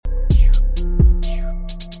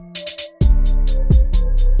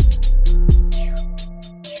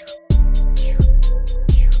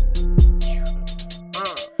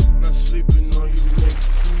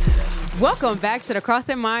Welcome back to the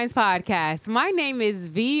Crossing Minds podcast. My name is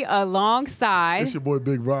V alongside. It's your boy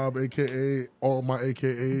Big Rob, aka all my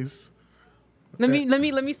AKAs. Let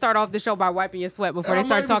me start off the show by wiping your sweat before they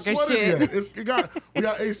start talking shit. We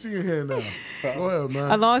got AC in here now. Go ahead, man.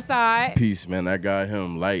 Alongside. Peace, man. I got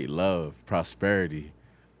him light, love, prosperity.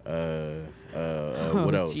 What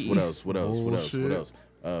else? Geez. What else?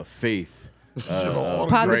 Faith.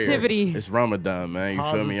 Positivity. Prayer. It's Ramadan, man. You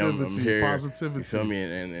feel me? I'm here. Positivity. You feel me?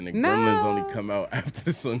 And the gremlins only come out after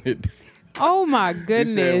the sun hit. Oh my He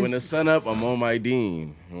goodness. said, when the sun up, I'm on my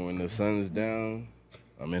deen. And when the sun's down,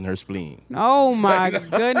 I'm in her spleen. Oh my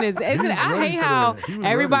goodness. I ready hate how today. He was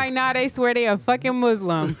everybody ready. now they swear they a fucking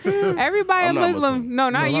Muslim. Everybody I'm a not Muslim. Muslim. No,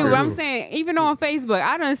 not No, you. not I'm you. saying even on Facebook,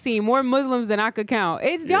 I done seen more Muslims than I could count.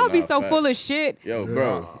 Yeah, Y'all be nah, so full of facts. shit. Yo, Yeah,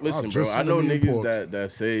 bro, I listen, bro. just I know seen the niggas report.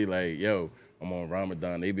 that say like, yo, I'm on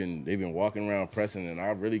Ramadan. They've been walking around pressing, and I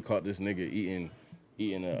really caught this nigga eating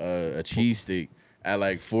a cheesesteak at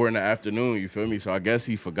like 4 p.m. You feel me? So I guess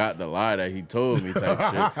he forgot the lie that he told me type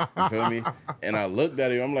shit. You feel me? And I looked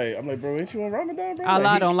at him. I'm like, bro, ain't you on Ramadan, bro? Allah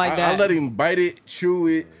Like, don't like I that. let him bite it, chew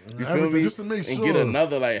it. You feel Everything, me? just to make and sure. get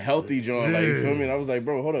another like healthy joint. Like, you feel Yeah. me? And I was like,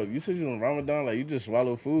 bro, hold up. You said you on Ramadan? Like, you just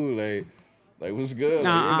swallow food? Like what's good? Like,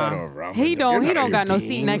 you're not on Ramadan. He don't You're not on got no your seat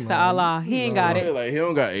deen. next to Allah. He ain't got Yeah, it. like he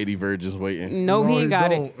don't got 80 virgins waiting. No, No, he he ain't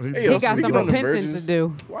got don't. it. He He don't. yo, got some speaking on the repentance virgins, to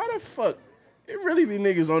do. Why the fuck? It really be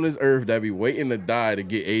niggas on this earth that be waiting to die to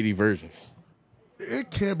get 80 virgins.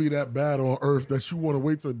 It can't be that bad on Earth that you want to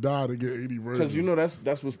wait to die to get 80 virgins. Because you know that's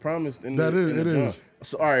what's promised in That the, is- in the it joint. is.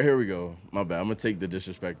 So all right, here we go. My bad. I'm gonna take the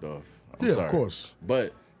disrespect off. I'm Yeah, sorry. of course.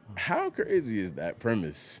 But how crazy is that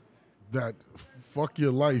premise? that fuck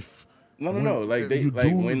your life. No. When- Like they you like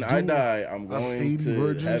do- when I do die, I'm have going 80 to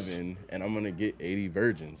virgins? heaven and I'm gonna get 80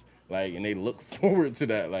 virgins. Like, and they look forward to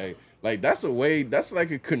that. Like that's a way. That's like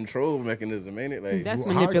a control mechanism, ain't it? Like That's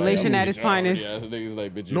Well, manipulation how- at its Yeah, finest. Yeah, so niggas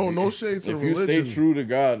like, bitch. No- if no you, shade to If you stay religion. true to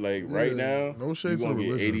God, like right Yeah, now, no shade you to gonna get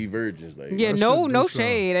religion. 80 virgins. Like Yeah, That no shit do sound-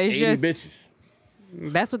 shade. It's 80 just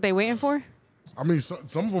bitches. that's what they waiting for. I mean, some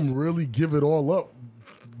of them really give it all up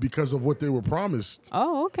because of what they were promised.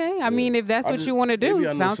 Oh, okay. I mean, if that's I what just- you want to do, maybe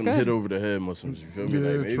I know sounds some good. hit over the head Muslims. You feel me? Yeah,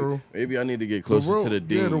 Like maybe, true. maybe I need to get closer real- to the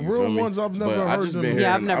yeah, deen. the you real feel me? ones I've never But I heard just them. been Yeah,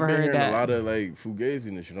 hearing, I've never I've been heard hearing that. a lot of like fugazi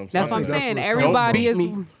and shit. That's what I'm that's saying. what- Everybody is. Don't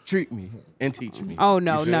beat me, treat me, and teach me. Oh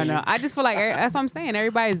no, You feel no, me? no! I just feel like that's what I'm saying.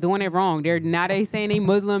 Everybody's doing it wrong. They're now they saying they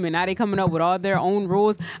Muslim and now they coming up with all their own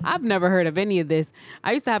rules. I've never heard of any of this.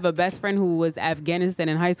 I used to have a best friend who was Afghanistan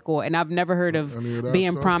in high school, and I've never heard of Any of that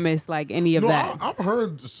being stuff? promised like any of No, that. I've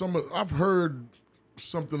heard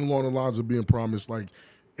something along the lines of being promised like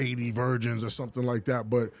 80 virgins or something like that.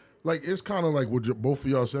 But like it's kind of like what both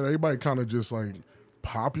of y'all said. Everybody kind of just like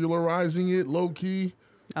popularizing it low key,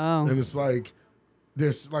 Oh, and it's like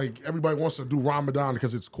this like everybody wants to do Ramadan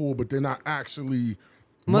because it's cool, but they're not actually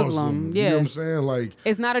Muslim, You know yeah. what I'm saying? Like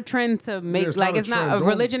it's not a trend to make it's like not a it's not trend. a Don't-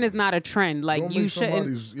 religion is not a trend. Like don't you make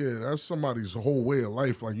shouldn't. that's somebody's whole way of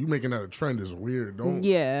life. Like you making that a trend is weird. Don't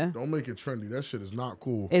make it trendy. That shit is not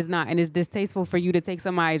cool. It's not, and it's distasteful for you to take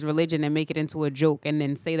somebody's religion and make it into a joke, and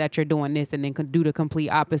then say that you're doing this, and then do the complete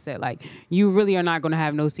opposite. Like you really are not going to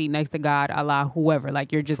have no seat next to God, Allah, whoever.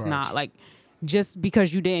 Like you're just Facts. not. Like just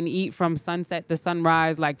because you didn't eat from sunset to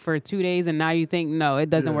sunrise like for 2 days, and now you think no, it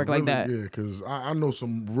doesn't work like that. Yeah, because I know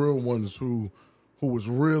some real ones who was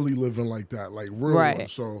really living like that, like real Right.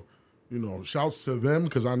 ones. So, you know, shouts to them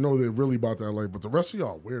because I know they're really about that life. But the rest of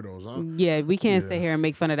y'all weirdos, huh? Yeah, we can't sit here and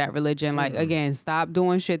make fun of that religion. Like, again, stop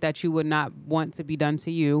doing shit that you would not want to be done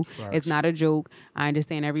to you. Facts. It's not a joke. I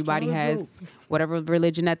understand everybody not a has whatever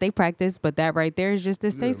religion that they practice, but that right there is just Yeah,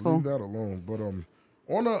 distasteful. leave that alone. But on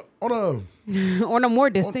a On a more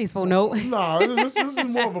distasteful note. nah, this is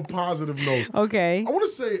more of a positive note. Okay. I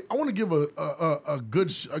want to give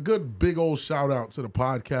a good big old shout out to the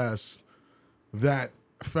podcast that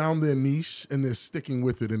found their niche and they're sticking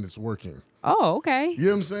with it and it's working. Oh, okay. You know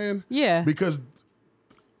what I'm saying? Yeah. Because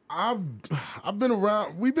I've been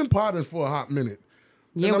around. We've been potting for a hot minute.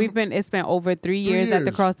 Yeah, And it's been over 3 years at the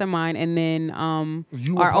years. Cross of Mind, and then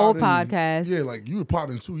You were our old potting- podcast. Yeah, like you were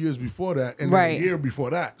potting 2 years before that, and Right. then a year before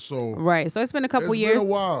that. So Right. So it's been a couple it's years. been a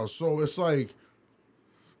while. So it's like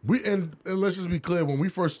and let's just be clear. When we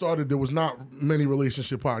first started, there was not many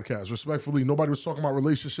relationship podcasts. Respectfully, nobody was talking about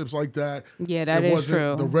relationships like that. Yeah, that It is wasn't-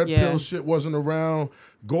 true. The red Yeah. pill shit wasn't around.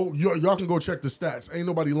 Y'all can go check the stats. Ain't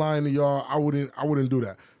nobody lying to y'all. I wouldn't do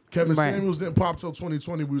that. Kevin Right. Samuels didn't pop till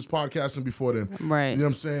 2020. We was podcasting before then. Right. You know what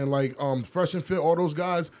I'm saying? Like Fresh and Fit, all those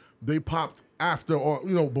guys, they popped after, or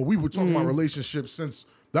but we were talking about relationships since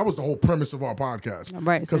that was the whole premise of our podcast.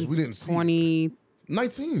 Right. Because Since we didn't see. 20.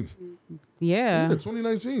 19. Yeah. Yeah,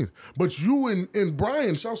 2019. But you and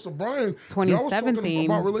Brian, shouts to Brian, y'all was talking 2017.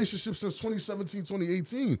 about relationships since 2017,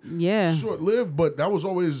 2018. Yeah. Short-lived, but that was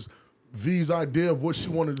always V's idea of what she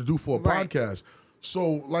wanted to do for a Right. podcast.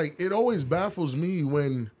 So, like, it always baffles me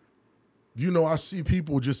when, you know, I see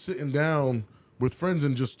people just sitting down with friends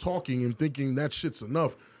and just talking and thinking that shit's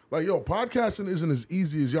enough. Like, yo, podcasting isn't as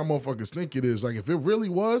easy as y'all motherfuckers think it is. Like, if it really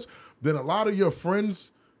was, then a lot of your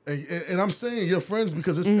friends... And I'm saying your friends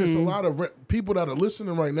because it's a lot of people that are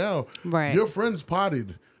listening right now. Right. Your friends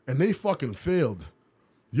potted and they fucking failed.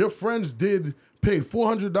 Your friends paid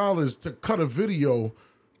 $400 to cut a video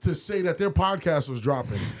to say that their podcast was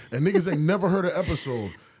dropping, and niggas ain't never heard an episode.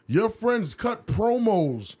 Your friends cut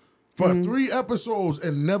promos for 3 episodes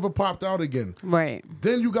and never popped out again. Right.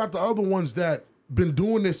 Then you got the other ones that been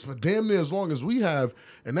doing this for damn near as long as we have,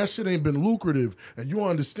 and that shit ain't been lucrative. And you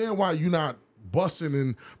understand why you not busting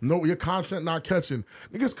and no, your content not catching.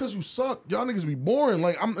 Niggas, cause you suck. Y'all niggas be boring.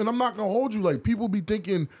 Like, I'm not gonna hold you. Like, people be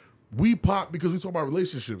thinking we pop because we talk about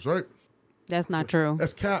relationships, right? That's not true.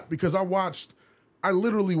 That's cap, because I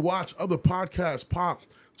literally watch other podcasts pop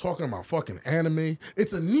talking about fucking anime.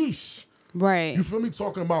 It's a niche. Right. You feel me?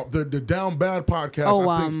 Talking about the Down Bad podcast.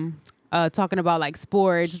 I think. Talking about like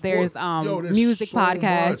sports. There's Yo, there's music so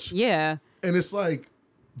podcasts. much. Yeah. And it's like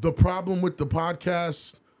the problem with the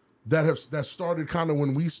podcasts that started kind of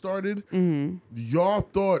when we started. Y'all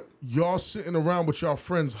thought y'all sitting around with y'all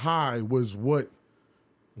friends high was what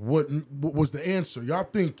was the answer. Y'all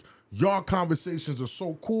think y'all conversations are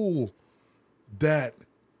so cool that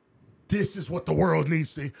this is what the world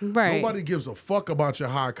needs to. Right. Nobody gives a fuck about your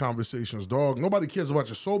high conversations, dog. Nobody cares about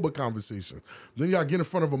your sober conversation. Then y'all get in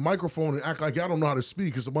front of a microphone and act like y'all don't know how to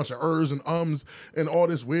speak. It's a bunch of ers and ums and all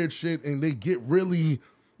this weird shit, and they get really,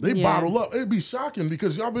 they bottle up. It'd be shocking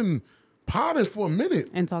because y'all been potting for a minute.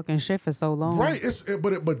 And talking shit for so long. Right.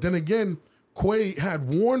 But then again, Quay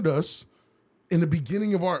had warned us in the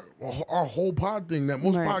beginning of our whole pod thing that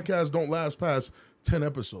most podcasts don't last past 10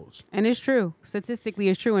 episodes. And it's true. Statistically,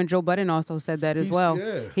 it's true. And Joe Budden also said that as well.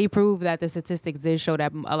 Yeah. He proved that the statistics did show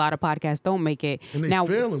that a lot of podcasts don't make it. And they now,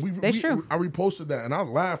 failing. That's true. I reposted that, and I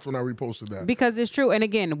laughed when I reposted that. Because it's true. And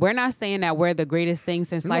again, we're not saying that we're the greatest thing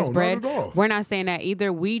since sliced not bread. at all. We're not saying that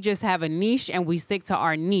either. We just have a niche and we stick to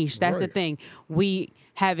our niche. That's the Right. thing. We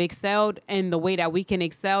have excelled in the way that we can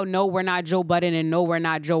excel. No, we're not Joe Budden, and no, we're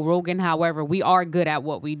not Joe Rogan. However, we are good at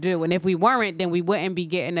what we do. And if we weren't, then we wouldn't be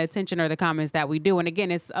getting the attention or the comments that we do. And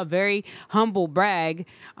again, it's a very humble brag.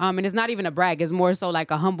 And it's not even a brag. It's more so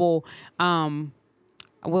like a humble,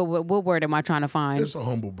 what word am I trying to find? It's a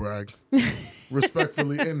humble brag,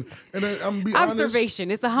 respectfully. And I'm gonna be honest.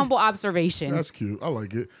 Observation. It's a humble observation. That's cute. I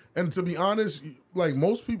like it. And to be honest, like,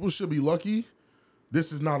 most people should be lucky.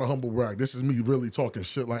 This is not a humble brag. This is me really talking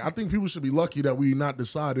shit. Like, I think people should be lucky that we not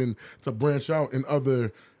deciding to branch out in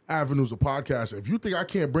other avenues of podcasting. If you think I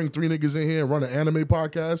can't bring 3 niggas in here and run an anime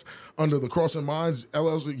podcast under the Crossing Minds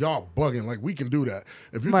LLC, y'all bugging. Like, we can do that.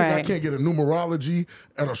 If you think I Right. can't get a numerology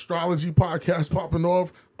and astrology podcast popping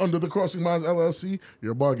off under the Crossing Minds LLC,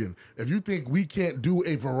 you're bugging. If you think we can't do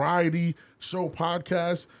a variety show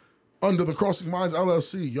podcast under the Crossing Minds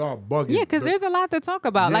LLC, y'all bugging. Yeah, because there's a lot to talk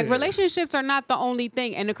about. Like, Yeah. relationships are not the only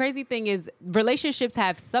thing. And the crazy thing is, relationships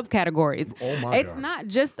have subcategories. Oh my It's God. not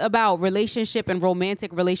just about relationship and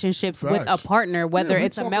romantic relationships with a Facts. partner, whether Yeah, we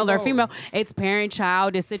it's a talk male or about- female. It's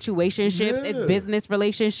parent-child, it's situationships, it's Yeah. business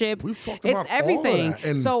relationships. We've talked It's about all of everything. that,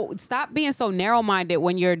 and- So stop being so narrow-minded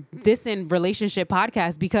when you're dissing relationship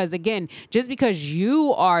podcasts, because, again, just because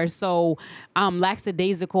you are so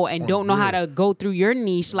lackadaisical and don't know how yeah. to go through your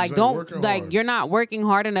niche, like, ain't don't, working like, hard. you're not working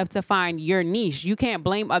hard enough to find your niche. You can't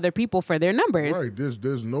blame other people for their numbers. Right.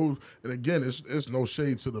 There's no, and again, it's no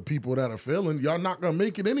shade to the people that are failing. Y'all not gonna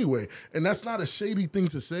make it anyway. And that's not a shady thing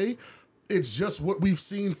to say. It's just what we've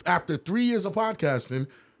seen after 3 years of podcasting.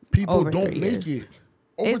 People Over don't 3 make years. it.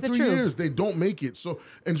 Over It's the 3 truth. years, they don't make it. So,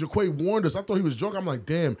 and Jaquay warned us. I thought he was joking. I'm like,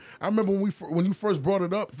 damn. I remember when you first brought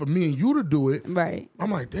it up for me and you to do it. Right.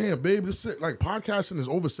 I'm like, damn, babe, this shit, like, podcasting is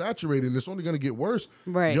oversaturated and it's only gonna get worse.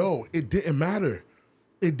 Right. Yo, it didn't matter.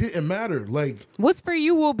 It didn't matter. Like, What's for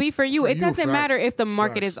you will be for you. For It you, doesn't facts, matter if the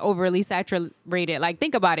market facts. is overly saturated. Like,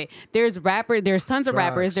 think about it. There's tons of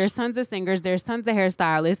rappers, Facts. there's tons of singers, there's tons of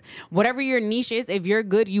hairstylists. Whatever your niche is, if you're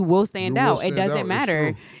good, you will stand You will out. stand It doesn't out. It's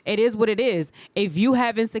matter. true. It is what it is. If you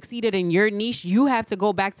haven't succeeded in your niche, you have to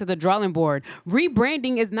go back to the drawing board.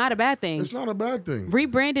 Rebranding is not a bad thing. it's not a bad thing.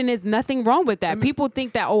 Rebranding is nothing wrong with that. People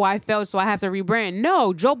think that, oh, I failed, so I have to rebrand.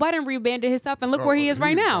 No, Joe Budden rebranded himself, and look where he is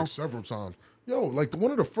right now. Like, several times. Yo, like,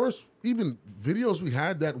 one of the first even videos we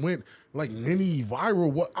had that went like mini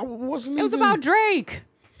viral. I wasn't. It was even, about Drake.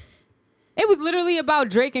 It was literally about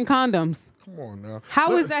Drake and condoms. Come on now.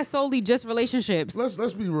 How is that solely just relationships?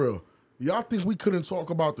 Let's be real. Y'all think we couldn't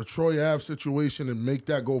talk about the Troy Ave situation and make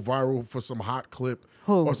that go viral for some hot clip?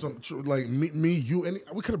 Who? Or some, like me, you,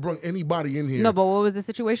 we could have brought anybody in here. No, but what was the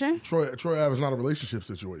situation? Troy Ave is not a relationship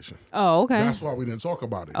situation. Oh, okay. That's why we didn't talk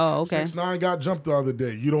about it. Oh, okay. 6ix9ine got jumped the other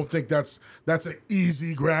day. You don't think that's an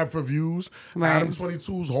easy grab for views? Right. Adam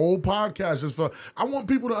 22's whole podcast is for. I want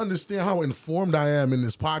people to understand how informed I am in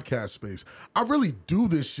this podcast space. I really do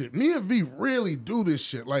this shit. Me and V really do this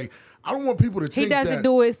shit. Like, I don't want people to think that He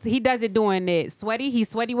does it doing it sweaty. He's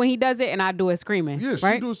sweaty when he does it, and I do it screaming. Yeah, she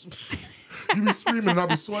right? does. You be screaming and I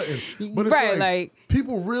be sweating. But it's Right, like-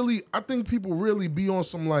 people really, I think people really be on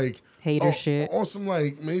some like Hater shit. On some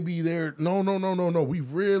like maybe they're no. We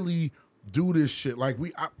really do this shit. Like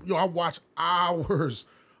I watch hours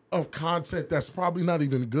of content that's probably not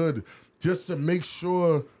even good just to make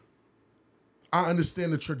sure I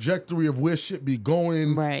understand the trajectory of where shit be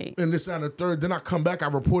going, Right. and this and the third. Then I come back, I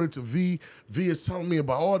report it to V. V is telling me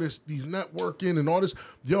about all this, these networking and all this.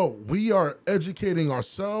 Yo, we are educating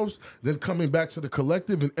ourselves, then coming back to the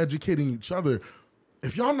collective and educating each other.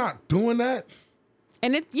 If y'all not doing that,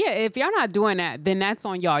 And if y'all not doing that, then that's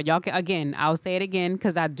on y'all. Y'all can, again, I'll say it again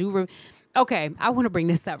because I do. Okay, I want to bring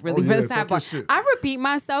this up really. yeah, Let's talk have your one. shit. I repeat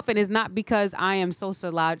myself, and it's not because I am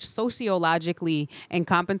sociologically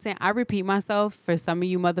incompetent. I repeat myself for some of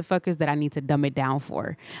you motherfuckers that I need to dumb it down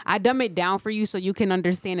for. I dumb it down for you so you can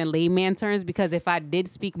understand in layman terms, because if I did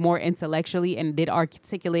speak more intellectually and did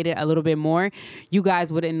articulate it a little bit more, you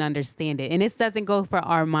guys wouldn't understand it. And this doesn't go for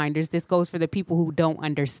our minders. This goes for the people who don't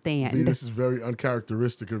understand. V, this is very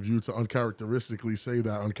uncharacteristic of you to uncharacteristically say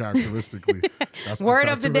that uncharacteristically. That's Word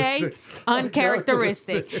of the day, uncharacteristic.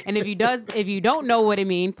 uncharacteristic. And if you don't know what it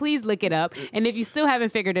means, please look it up. And if you still haven't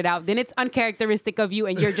figured it out, then it's uncharacteristic of you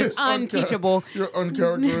and you're just unteachable. You're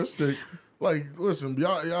uncharacteristic. Like, listen,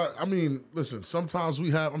 y'all. I mean, listen. Sometimes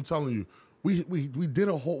I'm telling you, we did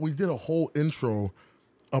a whole intro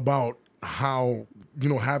about how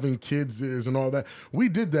having kids is and all that. We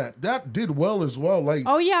did that. That did well as well. Like,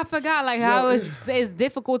 Oh yeah, I forgot how it's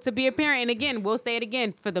difficult to be a parent. And again, we'll say it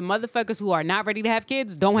again for the motherfuckers who are not ready to have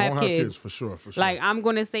kids. Don't have kids for sure. Like, I'm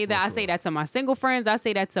gonna say that. I say that to my single friends. I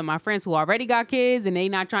say that to my friends who already got kids and they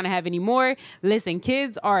not trying to have any more. Listen,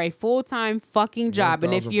 kids are a full-time fucking job,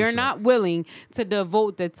 and if you're 1000%. not willing to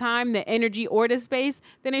devote the time, the energy, or the space,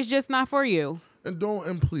 then it's just not for you.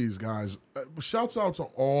 And please, guys, shouts out to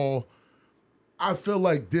all. I feel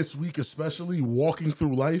like this week, especially walking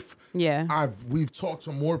through life, Yeah. we've talked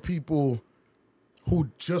to more people who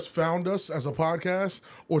just found us as a podcast,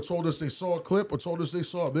 or told us they saw a clip, or told us they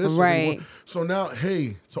saw this. Right. So now,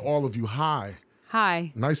 hey, to all of you, hi,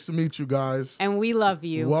 Hi, nice to meet you guys. and we love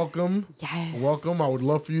you. Welcome. Yes. Welcome. I would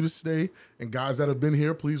love for you to stay. And guys that have been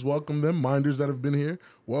here, please welcome them. Minders that have been here,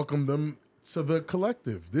 welcome them to the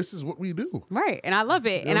collective. This is what we do. Right. And I love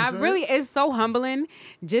it. know And what I I'm saying? really, it's so humbling.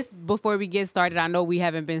 Just before we get started, I know we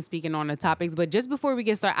haven't been speaking on the topics, but just before we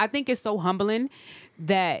get started, I think it's so humbling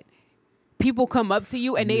that people come up to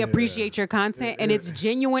you and they Yeah. appreciate your content, and it's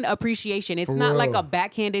genuine appreciation. It's For not like real. a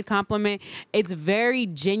backhanded compliment. It's very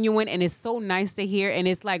genuine, and it's so nice to hear, and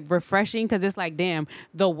it's like refreshing because it's like, damn,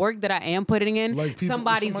 the work that I am putting in, Like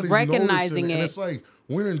somebody's noticing recognizing And it. it's like,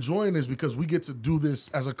 we're enjoying this because we get to do this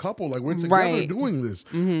as a couple. Like, we're together Right. doing this.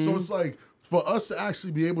 So it's like, for us to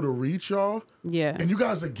actually be able to reach y'all, Yeah. and you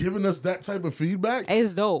guys are giving us that type of feedback,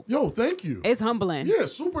 It's dope. yo, thank you. It's humbling. Yeah,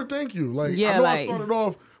 super thank you. Like, Yeah, I know I like- started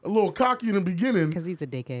off a little cocky in the beginning. Because he's a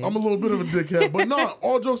dickhead. I'm a little bit of a dickhead, but no,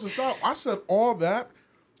 all jokes aside, I said all that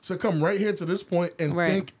to come right here to this point and Right.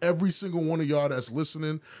 thank every single one of y'all that's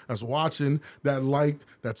listening, that's watching, that liked,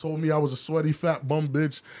 that told me I was a sweaty fat bum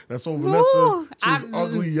bitch, that told Vanessa Woo! she was I-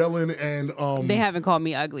 ugly yelling, and They haven't called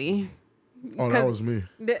me ugly. oh, that 'cause- was me.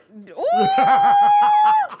 Ooh!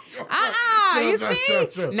 You Chill, see?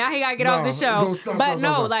 chill. Now he gotta get off the show. Don't stop, but stop,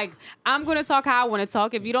 no, stop. like, I'm gonna talk how I want to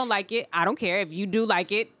talk. If you don't like it, I don't care. If you do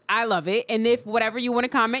like it, I love it. And if whatever you want to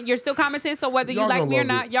comment, you're still commenting. So whether you Y'all like gonna me or love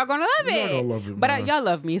not, it. y'all gonna love Y'all it. gonna love it, But man. y'all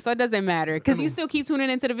love me, so it doesn't matter because you still keep tuning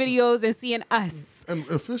into the videos and seeing us. And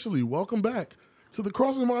officially, welcome back to the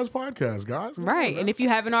Crossing Minds podcast, guys. Come on, Right. man. And if you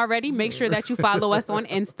haven't already, make sure that you follow us on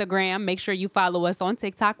Instagram. Make sure you follow us on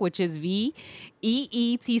TikTok, which is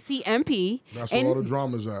VEETCMP. That's where all the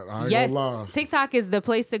drama's at. I ain't Yes, gonna lie. TikTok is the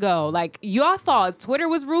place to go. Like, y'all thought Twitter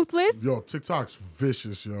was ruthless. Yo, TikTok's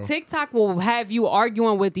vicious, yo. TikTok will have you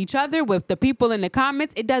arguing with each other, with the people in the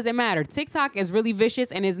comments. It doesn't matter. TikTok is really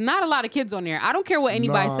vicious, and there's not a lot of kids on there. I don't care what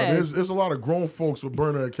anybody says. There's a lot of grown folks with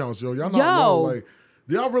burner accounts, yo. Y'all not Yo. low. Like,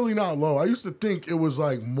 y'all really not low. I used to think it was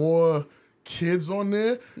like more kids on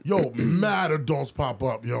there, yo, mad adults pop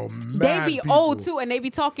up, yo, They mad be people. old too, and they be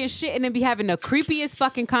talking shit, and then be having the creepiest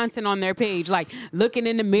fucking content on their page, like looking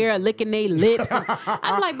in the mirror, licking their lips.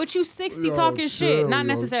 I'm like, but you 60 Yo, talking shit, chill, not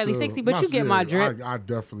yo, necessarily chill. 60, but Nah, you get yeah, my drip. I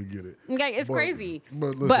definitely get it. Okay, it's But- crazy. but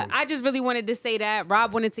listen. But I just really wanted to say that.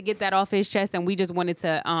 Rob wanted to get that off his chest, and we just wanted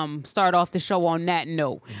to start off the show on that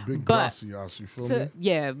note. Big But gracias, you feel me?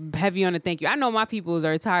 yeah, heavy on the thank you. I know my peoples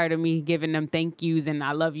are tired of me giving them thank yous and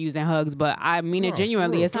I love yous and hugs, but I mean Nah, it for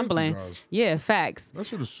genuinely. real. It's Thank you humbling. guys. Yeah, facts. That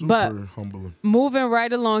shit is super But- humbling. Moving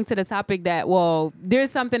right along to the topic that, well,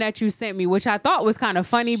 there's something that you sent me, which I thought was kind of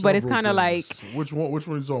funny, but it's Several kind of like, things. Which one are you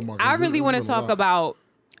talking about? I 'Cause really there's want to been a talk lot. about,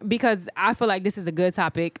 because I feel like this is a good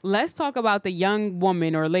topic. Let's talk about the young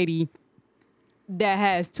woman or lady that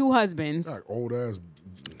has two husbands. Like old ass.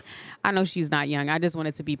 I know she's not young. I just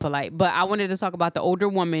wanted to be polite. But I wanted to talk about the older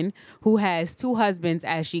woman who has two husbands,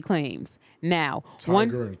 as she claims. Now,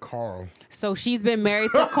 Tiger and Carl so she's been married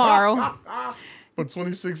to Carl for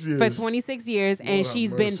 26 years. for 26 years, and Lord have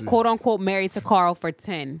she's been mercy. quote unquote married to Carl for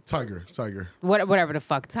 10. Tiger. Whatever the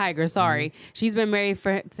fuck, Tiger, sorry. Mm-hmm. She's been married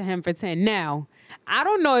to him for 10. Now, I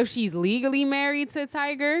don't know if she's legally married to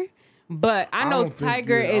Tiger, but I know don't think-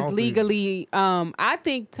 Tiger yeah, I is don't think- legally, I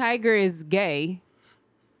think Tiger is gay.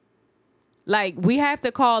 Like, we have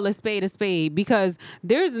to call a spade because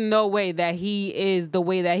there's no way that he is the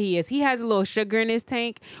way that he is. He has a little sugar in his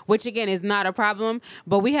tank, which again is not a problem,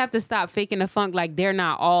 but we have to stop faking the funk like they're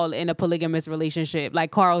not all in a polygamous relationship. Like,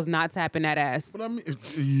 Carl's not tapping that ass. But I mean,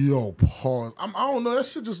 yo, pause. I don't know. That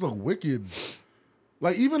shit just look wicked.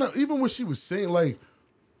 Like even what she was saying, like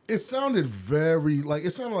it sounded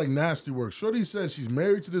like nasty work. Shorty said she's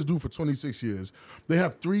married to this dude for 26 years. They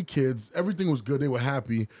have 3 kids. Everything was good. They were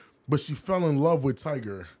happy, but she fell in love with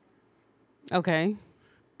Tiger. Okay.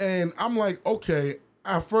 And I'm like, okay.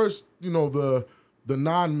 At first, the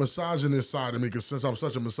non-misogynist side of me, because since I'm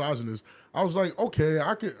such a misogynist, I was like, okay,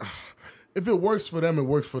 I could. If it works for them, it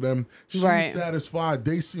works for them. She's Right. satisfied.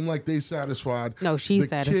 They seem like they satisfied. No, she's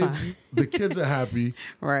satisfied. The kids are happy.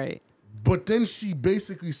 Right. But then she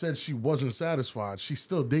basically said she wasn't satisfied. She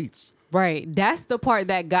still dates. Right. That's the part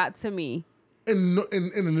that got to me. In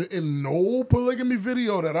no polygamy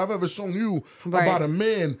video that I've ever shown you Right. about a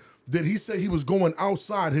man that he said he was going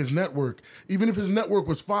outside his network. Even if his network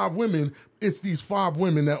was 5 women, it's these 5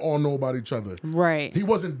 women that all know about each other. Right. He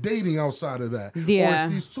wasn't dating outside of that. Or Yeah.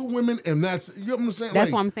 it's these 2 women and that's, you know what I'm saying? That's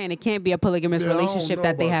Like, what I'm saying. It can't be a polygamous Yeah, I don't relationship know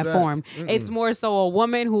that they about have that. formed. It's more so a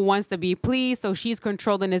woman who wants to be pleased, so she's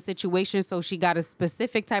controlling the situation. So she got a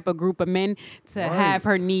specific type of group of men to have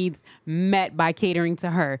her needs met by catering to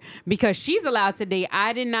her, because she's allowed to date.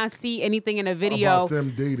 I did not see anything in a video about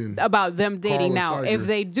them dating. about them dating. and Now, Tiger. if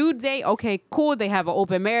they do date, okay, cool. They have an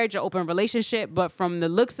open marriage, an open relationship. But from the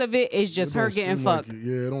looks of it, it's just It her don't getting seem like fucked.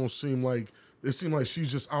 it don't seem like it seemed like she's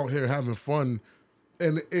just out here having fun,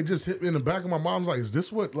 and it just hit me in the back of my mind. I was like, is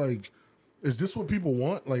this what people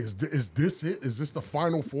want? Like, is this it? Is this the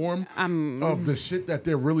final form of the shit that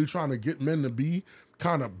they're really trying to get men to be?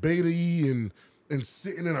 Kind of beta-y and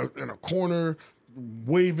sitting in a corner,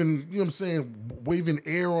 waving, you know what I'm saying, waving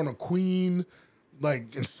air on a queen,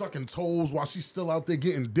 like, and sucking toes while she's still out there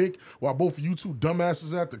getting dick, while both you two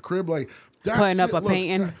dumbasses at the crib, like, that Putting up shit a looks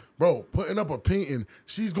painting. bro, putting up a painting.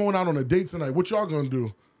 She's going out on a date tonight. What y'all gonna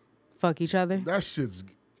do? Fuck each other. That shit's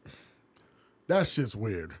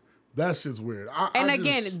weird. That shit's weird. And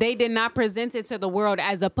again, they did not present it to the world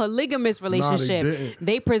as a polygamous relationship. didn't.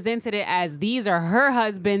 They presented it as these are her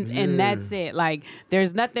husbands and Yeah. that's it. Like,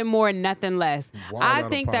 there's nothing more, nothing less. Wild I out of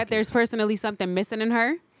think that pocket. there's personally something missing in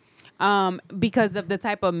her because of the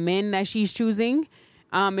type of men that she's choosing.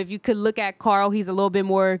 If you could look at Carl, he's a little bit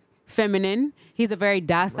more feminine. He's a very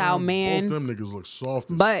docile man. Both them niggas look soft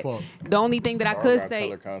as But fuck. the only thing that I Carl could got say,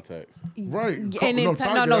 color contacts. Right. and then no,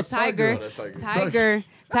 Tiger, that's Tiger. that's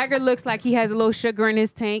Tiger looks like he has a little sugar in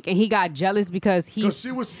his tank, and he got jealous because she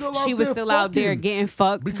was still out out there there fucking. getting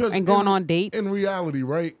fucked Because and going on dates. In reality,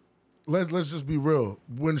 right? Let's just be real.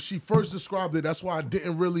 When she first described it, that's why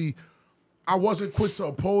I wasn't quick to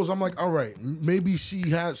oppose. I'm like, all right, maybe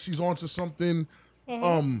she's onto something.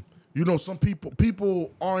 Some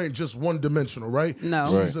people aren't just one dimensional, right? No.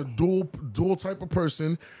 She's a dual type of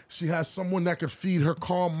person. She has someone that could feed her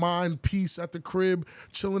calm mind, peace at the crib,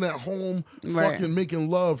 chilling at home, Right. fucking making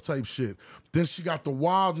love type shit. Then she got the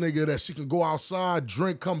wild nigga that she can go outside,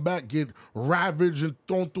 drink, come back, get ravaged and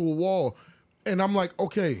thrown through a wall. And I'm like,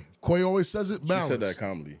 okay, Quay always says it, balance. She said that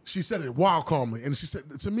calmly. She said it wild calmly. And she said,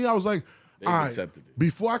 to me, I was like, all right, accepted it.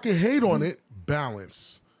 before I can hate on it,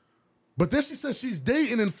 balance. But then she said she's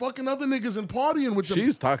dating and fucking other niggas and partying with them.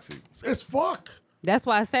 She's toxic. It's fuck. That's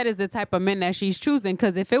why I said it's the type of men that she's choosing.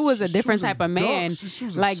 Because if it was a She's different choosing type of man, ducks. She's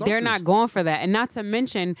choosing like they're not suckers. going for that. And not to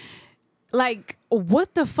mention, like,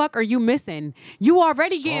 what the fuck are you missing? You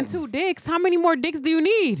already getting 2 dicks. How many more dicks do you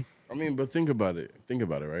need? I mean, but think about it. Think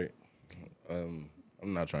about it, right?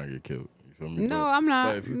 I'm not trying to get killed. You feel me? No, I'm not.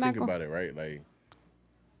 But if you I'm not think gon- about it, right, like.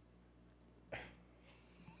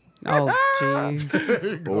 Oh,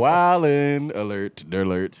 jeez. Wildin' alert, they're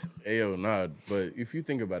alert. Ayo, nah, but if you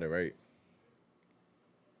think about it, right?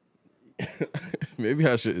 Maybe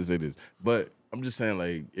I shouldn't say this, but I'm just saying,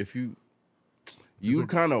 like, if you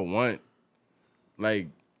kind of want, like,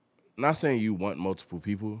 not saying you want multiple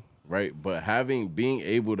people, right? But being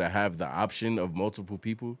able to have the option of multiple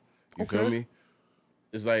people, you feel Okay. me?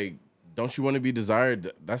 It's like, don't you want to be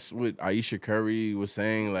desired? That's what Aisha Curry was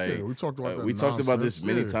saying. Like, Yeah, we talked about that we talked about this nonsense,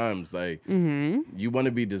 many yeah. times. Like, you want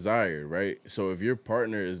to be desired, right? So if your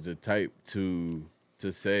partner is the type to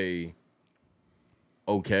say,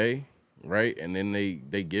 okay, right, and then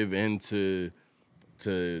they give in to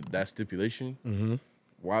that stipulation,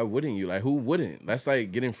 why wouldn't you? Like, who wouldn't? That's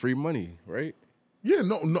like getting free money, right? Yeah,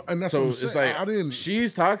 no, and that's So what I'm it's saying. like I didn't.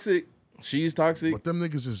 she's toxic, But them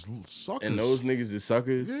niggas is suckers. and those niggas is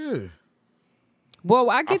suckers. Yeah.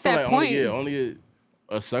 Well, I I get feel that like point. only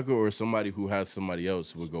a sucker or somebody who has somebody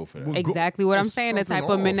else would go for that. Well, Exactly what I'm it's saying, the something type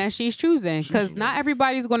of men off. that she's choosing. Because not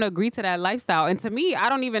everybody's going to agree to that lifestyle. And to me, I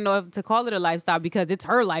don't even know if to call it a lifestyle because it's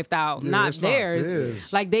her lifestyle, Yeah, not it's not theirs.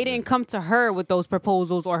 theirs. Like, they didn't come to her with those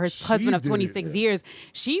proposals or her husband of did it, 26 years.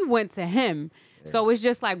 She went to him. So it's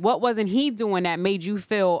just like, what wasn't he doing that made you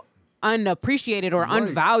feel unappreciated or Right.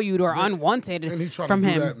 unvalued or unwanted And he tried from to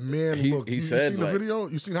do him? that man He- look. he you said, seen the like- video?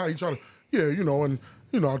 You seen how he tried to? Yeah,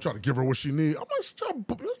 I'm trying to give her what she need. I'm like, shut your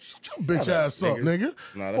bitch ass up, nigga.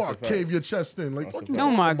 Nah, that's Before I a fact. cave your chest in. Like, fuck you fact.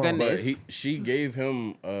 talking Oh, my about? goodness. But she gave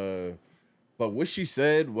him but what she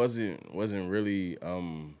said wasn't really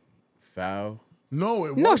foul No,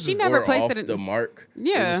 it No, wasn't. she never or placed off it in- the mark.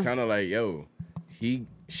 Yeah. It was kind of like, yo,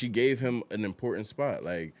 she gave him an important spot.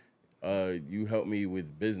 Like, you helped me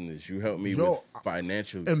with business. You helped me Yo, with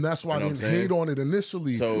financially. And that's why You know I what I'm didn't saying? hate on it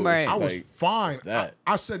initially. So Right. it's I was like, fine. it's that.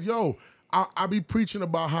 I said, yo, I be preaching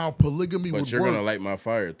about how polygamy But would you're work. gonna light my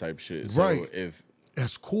fire type shit. So Right. if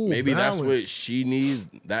That's cool. maybe that's balance. what she needs,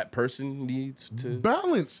 that person needs to.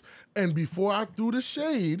 Balance. And before I threw the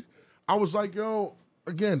shade, I was like, yo,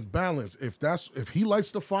 again, balance. If he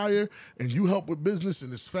lights the fire and you help with business and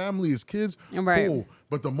his family, his kids, Right. cool.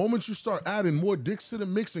 But the moment you start adding more dicks to the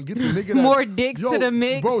mix and get the nigga that More dicks yo, to the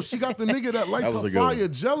mix. Bro, she got the nigga that lights That was her a good one. fire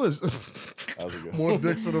jealous. That was a good More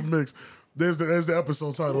dicks to the mix. There's the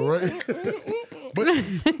episode title, right? But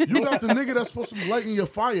you got the nigga that's supposed to be lighting your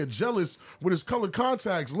fire jealous with his colored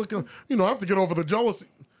contacts, looking, I have to get over the jealousy.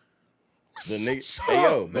 The nigga, Shut hey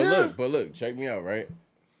yo, up, but man. look, check me out, right?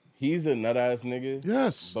 He's a nut ass nigga.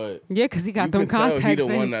 Yes. But Yeah, because he got you them can tell contacts he the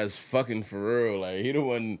in. one that's fucking for real. Like, he the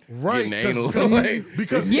one Right, getting anal. 'cause like,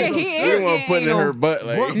 because Yeah, he's he upset. he is the one getting putting in her anal. butt.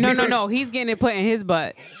 Like, What? No. He's getting it put in his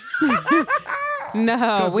butt.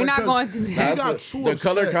 No, we're not because- going to do that. He That's got what- too the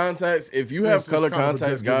color upset. contacts. If you Yeah, have it's color kind of a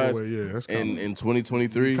contacts, dead guys, giveaway, yeah, that's kinda- in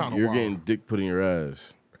 2023, kinda you're wild. getting dick put in your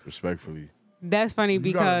ass. Respectfully. That's funny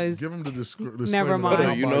You gotta because give him the disclaimer. Never that mind. I'm Hold not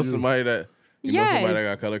on, you by know somebody that Yes.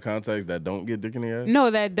 got color contacts that don't get dick in the ass?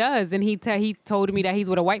 no, that does, and he told me that he's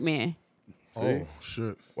with a white man. Oh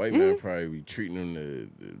shit! White man probably be treating them the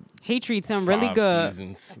He treats him really 5 good.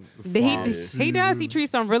 seasons. He does. He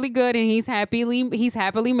treats him really good, and he's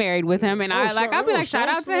happily married with him. And I'll be like, shout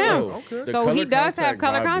out to him. Okay. The So he color does have contact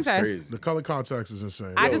color vibe is contacts. crazy. The color contacts is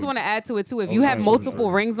insane. I Yo, just want to add to it too. If I'm you have sorry.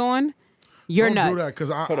 multiple rings on, you're don't nuts. do that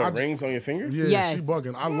because I Put rings on your fingers? Yeah, Yes. she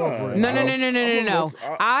bugging. I love rings. No.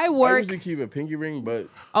 I I work. usually keep a pinky ring, but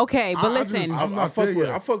Okay, but I just- listen. I'm not there yet.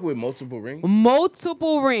 I fuck with multiple rings.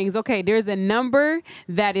 Multiple rings. Okay, there's a number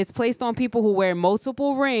that is placed on people who wear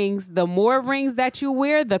multiple rings. The more rings that you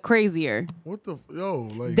wear, the crazier. What the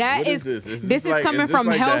like? That What is is this? this is like- coming this from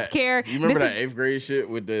like that- healthcare. You remember This that is- 8th grade shit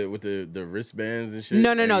with the wristbands and shit?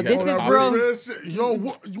 No. And you This had is to pop real- it? Yo,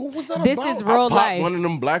 what was that This about? is real Popped life. one of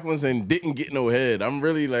them black ones and didn't get no head. I'm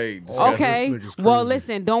really like disgusted. Okay. This nigga's Well, crazy.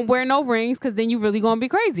 listen, don't wear no rings because then you really gonna be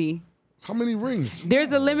crazy. How many rings?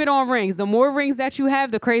 There's a limit on rings. The more rings that you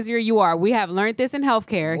have, the crazier you are. We have learned this in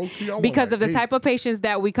healthcare Low-key, I want because like of the 8. type of patients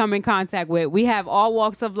that we come in contact with. We have all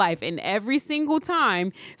walks of life, and every single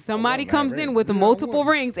time somebody want comes that in ring. with Yeah, I multiple want-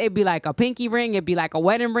 rings, it'd be like a pinky ring, it'd be like a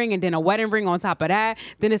wedding ring, and then a wedding ring on top of that.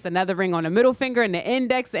 Then it's another ring on the middle finger and the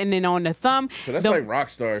index, and then on the thumb. But that's The- like rock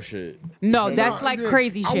star shit. no, Nah, that's like Yeah,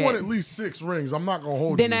 crazy I shit. want at least 6 rings. I'm not gonna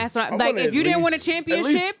hold Then you. that's what I like want if at you didn't win a least-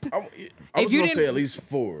 championship. I if was you gonna didn't- say at least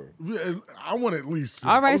 4. Yeah, I want at least 6.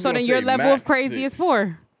 All right, was so gonna then your say level of max crazy is 6.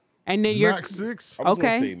 4. And then you're Max 6. I was Okay.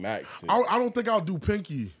 gonna say max 6. I don't think I'll do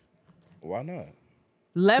pinky. Why not?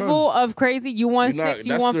 level 'Cause of crazy. You want You're not- 6,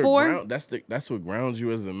 you that's want the 4. ground- that's what grounds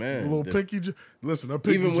you as a A man. little The- pinky. Listen, a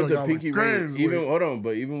pinky even with joint the got pinky like ring, crazy. even hold on,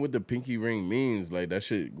 but even with the pinky ring means like that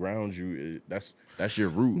shit grounds you. That's your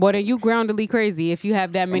root. What are you groundedly crazy if you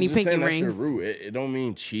have that many I'm just pinky saying that's rings? your root. It don't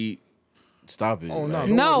mean cheat. Stop it. Oh, no, Like,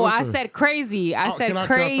 no. No, I Listen. said crazy. I said can I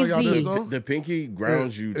tell y'all this, crazy. though? the pinky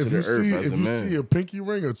grounds you to if the you earth see, as if a you man. see a pinky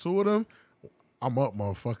ring or 2 of them, I'm up,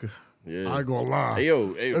 motherfucker. Yeah. I ain't gonna lie. Hey,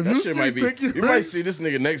 yo, If that you shit see might be. pinky You might rings- see this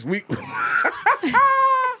nigga next week.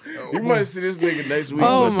 You might see this nigga next week.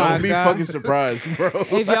 Oh but my don't be God. fucking surprised, bro.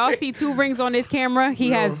 If y'all see 2 rings on this camera,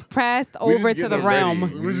 he has passed We over just to the getting ready.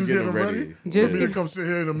 realm. We just getting ready. Just For me to get- come sit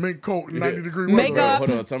here in a mink coat and 90-degree Makeup. weather.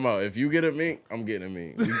 Hold on, time out. If you get a mink, I'm getting a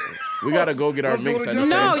mink. We gotta go get our Let's go minks at the together.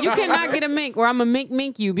 same No, time. you cannot get a mink, or I'm a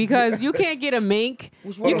mink you because you can't get a mink.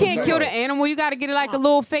 What's You wrong can't with kill that? the animal. You got to get it like a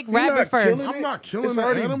little fake You're rabbit not fur. killing I'm it. not killing It's the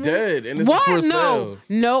already animal. dead and it's What? for No, sale.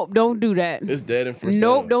 nope, don't do that. It's dead and for sale.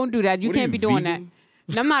 Nope, don't do that. You What are can't you, be doing vegan?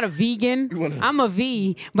 that. I'm not a vegan. wanna- I'm a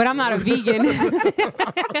V, but I'm not a vegan.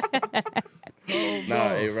 Nah,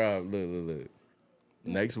 hey Rob, look.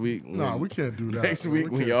 Next week, Nah, we can't do that. Next We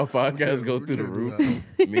week when can't- y'all we podcast can't- go we through the can't do roof,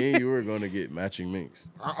 that. me and you are gonna get matching minks.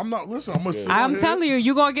 I'm not. Listen, I'm gonna sit I'm out here. telling you,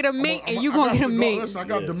 you're going to get a mink and you're going to get a mink. Listen, I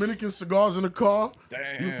got Dominican cigars in the car.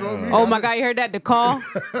 Damn. You feel me? Oh my God, you heard that? The call?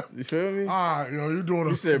 You feel me? All right, you doing a.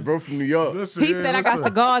 He said, bro from New York. Listen, He yeah, said I got listen.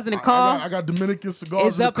 cigars in the car. I got Dominican cigars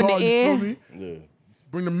It's in the up in car. the You air. feel me? Yeah.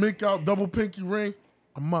 Bring the mink out, double pinky ring.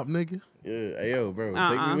 I'm up, nigga. Yeah, hey yo, bro,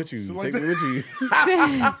 take me with you. So Take like me with you.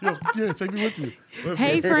 Yo, yeah, take me with you. Listen,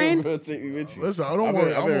 Hey, friend. Bro, take me with you. Listen, I don't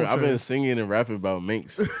worry. I've been singing and rapping about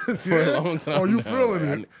minks for a long time. Oh, you now. feeling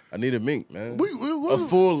Like, it? I need a mink, man. We A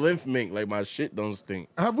full length mink, like my shit don't stink.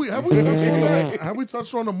 have we touched on that? Have we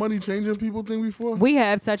touched on the money changing people thing before? We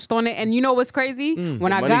have touched on it, and you know what's crazy?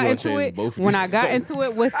 When I money got gonna into change it, both of when these. I got into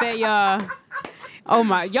it with a, oh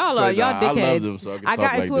my, y'all So, are y'all nah, I love dickheads. them, so I can I talk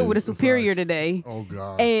got like into it with a this. superior Facts. today, Oh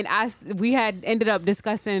God. and we had ended up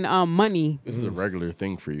discussing money. This is a regular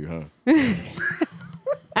thing for you, huh?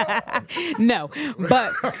 No,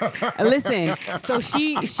 but listen. So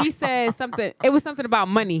she said something. It was something about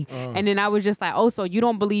money, and then I was just like, "Oh, so you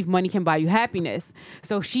don't believe money can buy you happiness?"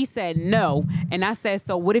 So she said no, and I said,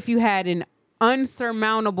 "So what if you had an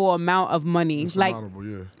unsurmountable amount of money, Insurmountable,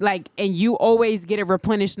 yeah. and you always get it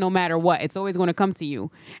replenished no matter what? It's always going to come to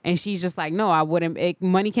you." And she's just like, "No, I wouldn't.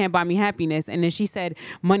 Money can't buy me happiness." And then she said,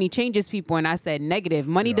 "Money changes people," and I said, "Negative.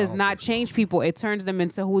 Money Yeah, I does don't not think so. change people. It turns them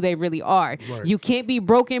into who they really are. Right. You can't be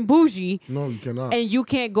broke and bougie." No, you cannot. And you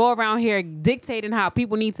can't go around here dictating how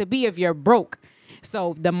people need to be if you're broke.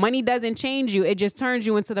 So the money doesn't change you. It just turns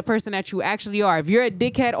you into the person that you actually are. If you're a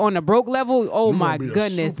dickhead on the broke level, oh You my gonna be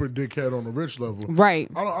goodness. a super dickhead on the rich level. Right.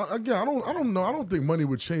 I don't know. I don't think money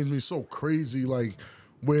would change me so crazy. Like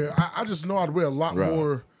where I just know I'd wear a lot Right.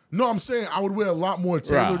 more. No, I'm saying I would wear a lot more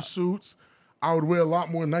tailored Right. suits. I would wear a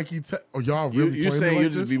lot more Nike. Oh, y'all really You're playing saying me you'll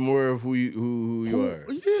like just this? be more of who you are.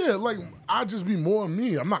 Yeah, like I just be more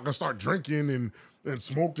me. I'm not gonna start drinking and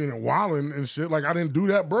smoking and wilding and shit. Like I didn't do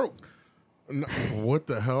that broke. No, what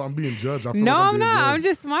the hell? I'm being judged. I feel No, like I'm being not. I'm judged.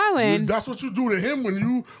 just smiling. That's what you do to him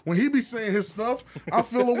when he be saying his stuff. I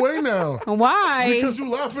feel away now Why? because you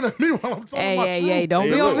laughing at me while I'm talking Hey, about hey, truth. hey, don't Hey,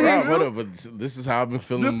 be look, over here. Rob, hold up, but this is how I've been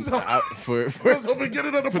feeling This is how- for Since the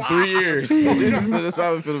beginning of the for pod. 3 years. This is how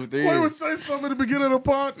I've been feeling for 3 Boy would years. say something at the beginning of the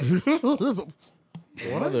pod.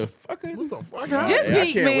 Motherfucker. What the fuck? Just Hey, I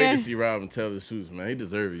speak, can't wait man. to see Rob and tell the suits, man. He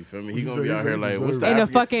deserve it, you feel me? He He gonna said- be he out said here he like, deserve what's the it. In a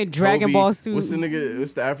African, fucking Dragon Toby, Ball suit. What's the nigga,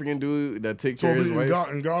 what's the African dude that take care of Toby his wife?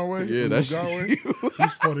 and Galway. Yeah, that's Galway.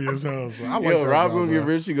 He's funny as hell. So I like Yo, that Rob guy, gonna get man.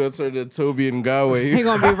 rich, he gonna turn to Toby and Galway. He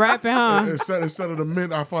gonna be rapping, huh? Instead of the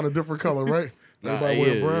mint, I found a different color, right? Nah, Everybody yeah,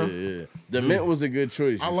 wearing brown. yeah. The mint was a good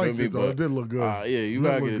choice. You I feel liked me? it, though. But, It did look good. Yeah, you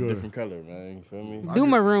Mint gotta look get a good. different color, man. You feel me? Do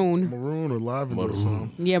maroon. Maroon or lavender or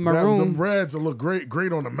something. Yeah, Them maroon. reds will look great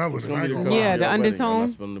on the melon. It's I gonna ain't be the gonna color lie. Yeah, for the your wedding. undertone. I'm not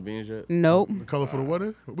spilling the beans yet. Nope. The color for the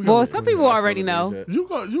wedding? Well, some people already know. You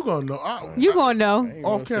gonna know. You gonna know. Ain't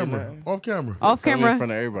Off gonna say camera. nothing. Off camera. Off Tell me in camera.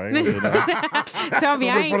 front of everybody. I ain't gonna say nothing. Tell me,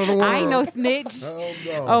 Tell me in front of the I ain't no world. snitch. Hell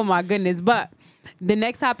no. Oh my goodness. But the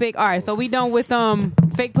next topic, all right, so we done with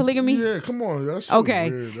fake polygamy. Yeah, come on. That shit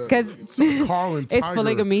Okay, was weird. 'cause Some Carlin it's Tiger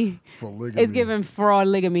polygamy. Polygamy. It's giving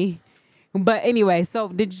fraudligamy. But anyway, so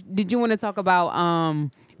did you want to talk about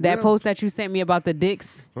that Yeah. post that you sent me about the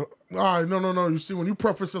dicks? All right, no. You see, when you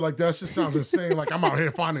preface it like that, shit sounds insane. Like I'm out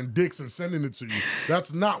here finding dicks and sending it to you.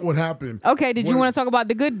 That's not what happened. Okay, did you When- want to talk about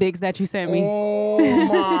the good dicks that you sent me? Oh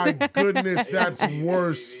my goodness, that's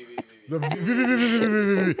worse.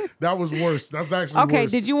 That was worse. That's actually Okay,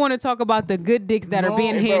 worse. did you want to talk about the good dicks that are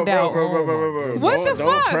being No, handed out? Bro. What the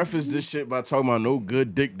Don't fuck? preface this shit by talking about no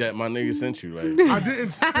good dick that my nigga sent you. Like, I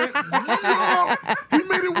didn't send. He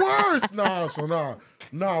made it worse.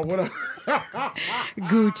 Nah. What?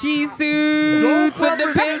 Gucci suits with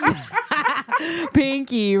the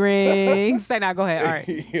pinky rings. Say now, go ahead. All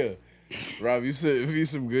right. yeah. Rob, you said if you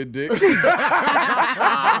some good dick. Yo,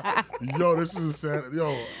 this is sad.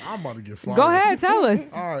 Yo, I'm about to get fired. Go ahead, tell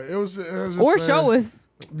us. All right, it was just Or saying, show us.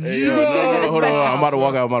 Hey, yo, no, hold on. I'm about to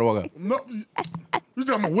walk out. No, you think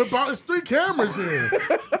I'm gonna whip out? There's 3 cameras here.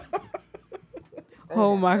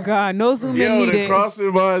 Oh my God. No zoom in Yo, the needed.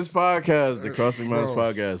 Crossing Minds podcast. The Crossing Minds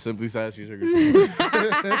podcast. Simply Sassy Sugar.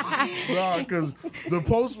 Nah, because the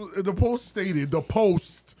post stated the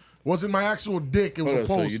post wasn't my actual dick. It was Hold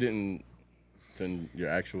a on, post. so you didn't send your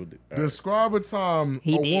actual dick. All right. Describe a time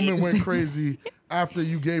He a did. woman went crazy after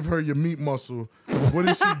you gave her your meat muscle. What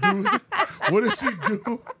did she do? What did she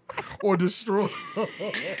do? Or destroy?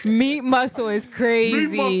 Meat muscle is crazy.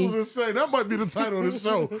 Meat muscles insane. That might be the title of the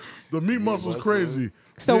show. The meat muscles crazy.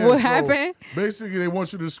 So what happened? Basically, they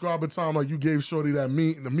want you to describe a time like you gave Shorty the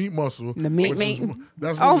meat muscle. The meat which is- meat.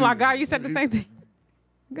 That's Oh really- my God, you said the same thing.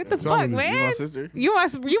 Get the fuck, telling you, man. You my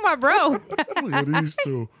sister? You my bro. Look at these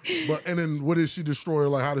two. And then what did she destroy?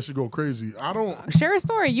 Like, how did she go crazy? Share a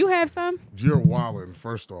story. You have some. You're wildin',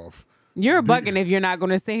 first off. You're bugging if you're not going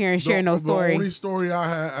to sit here and share no The story. only story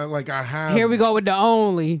I have. Here we go with the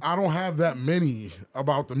only. I don't have that many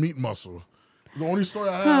about the meat muscle. The only story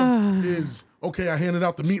I have is, okay, I handed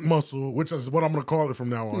out the meat muscle, which is what I'm going to call it from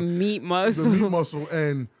now on. Meat The muscle. meat muscle,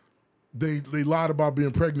 and they lied about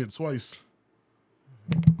being pregnant twice.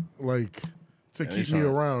 Like, to keep me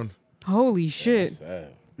around. Holy shit.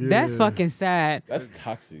 Sad. That's Yeah. fucking sad. That's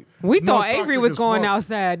toxic. We No, thought it's Avery toxic was as going fuck.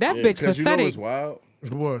 outside. That Yeah, bitch because you know pathetic. what's wild?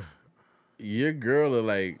 What? Your girl are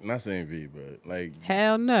like, not saying V, but like,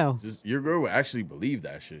 Hell no. just your girl would actually believe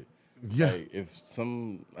that shit. Yeah. Like, if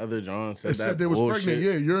some other John said They that said they was bullshit, pregnant.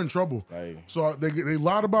 Yeah, you're in trouble. Like- So they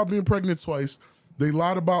lied about being pregnant twice. They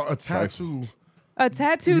lied about a tattoo. A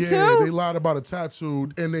tattoo Yeah, too? they lied about a tattoo,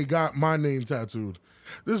 and they got my name tattooed.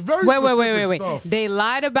 There's very Wait. specific stuff. They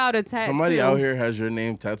lied about a tattoo. somebody out here has your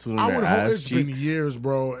name tattooed on I their would hope ass it's been cheeks. years,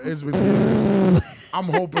 bro. It's been years. I'm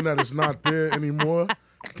hoping that it's not there anymore.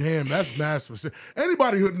 Damn, that's massive.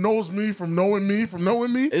 Anybody who knows me from knowing me,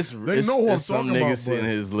 It's they know who I'm some talking nigga about. sitting in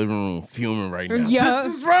but- his living room fuming right now. Yeah.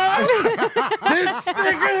 This is wrong. This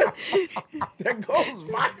nigga that goes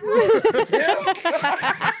viral.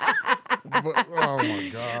 but- oh my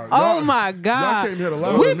god. Oh Y'all- my Y'all God. came here to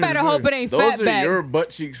laugh We at me better today. hope it ain't Those fat are back. your butt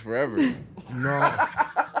cheeks forever. No.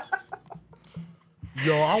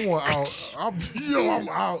 Yo, I want out. I'm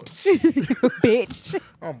out. bitch.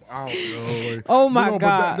 I'm out, yo. Like, Oh my But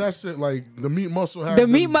God. that's it. Like the meat muscle had The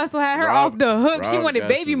them- meat muscle had her off the hook. She Rob wanted got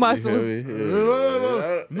baby some- muscles.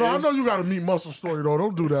 No, I know you got a meat muscle story though.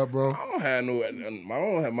 Don't do that, bro. I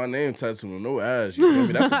don't have my name tattooed on no ass. You feel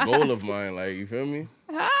me? That's a goal of mine. Like, you feel me?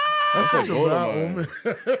 That's such a goal of bad mine.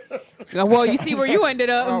 woman. Well, you see where you ended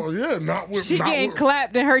up. Oh yeah, not with. She not getting with,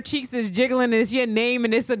 clapped and her cheeks is jiggling and it's your name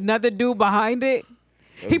and it's another dude behind it.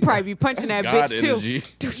 He probably be punching that God bitch too.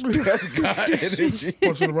 energy. That's God energy.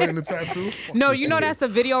 punching right in the tattoo. No, you know that's a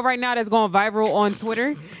video right now that's going viral on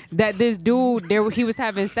Twitter. That this dude he was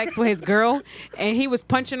having sex with his girl and he was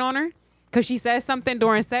punching on her because she said something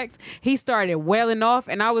during sex. He started wailing off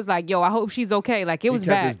and I was like, "Yo, I hope she's okay." Like it was He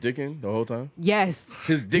kept bad. his dick in the whole time. Yes,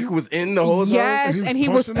 His dick was in the whole time. yes, and he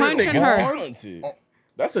was punching her. Talented.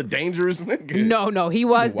 That's a dangerous nigga. No, he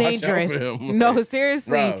was Watch out dangerous. for him. No, Like,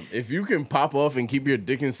 seriously. Rob, if you can pop off and keep your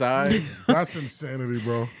dick inside, That's insanity,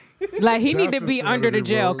 bro. Like he need That's to be under the insanity,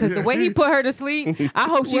 jail bro. because the way he put her to sleep, I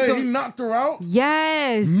hope she's Wait, he doing. knocked her out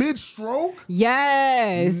Yes. mid stroke.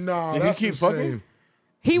 Yes. Nah, Did he that's keep insane. fucking?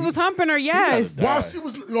 He was humping her. Yes. die. While she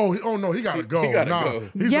was, oh no, he gotta go. He gotta nah, go.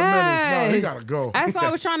 he's Yes. a menace. Nah, he gotta go. That's why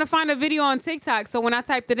I was trying to find a video on TikTok. So when I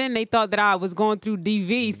typed it in, they thought that I was going through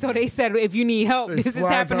DV. So they said, if you need help, They this is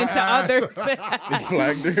flagged happening her to ass. others. He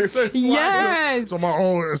flagged her. Yes. So my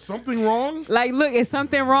is something wrong? Like, look, is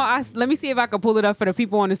something wrong? Let me see if I can pull it up for the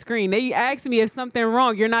people on the screen. They asked me if something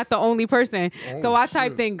wrong. You're not the only person. So I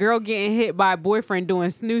typed in girl getting hit by a boyfriend doing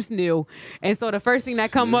snoo. And so the first thing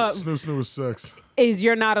that come up Snoo is sex. is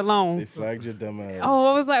you're not They alone. flagged your dumb ass.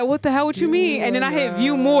 Oh, I was like, what the hell? What you mean? And then I hit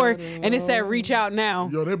view more, and it said reach out now.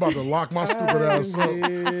 Yo, they about to lock my stupid ass up.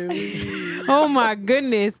 Oh my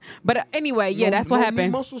goodness! But anyway, yeah, that's what Meat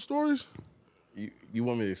happened. muscle stories? You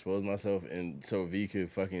want me to expose myself and so V could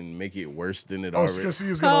fucking make it worse than it Oh, already? because she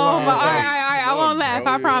is Oh, gonna but all laugh. right, I won't laugh. I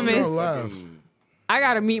Bro, She's promise. gonna laugh. I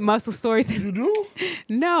got to meet muscle stories. You do?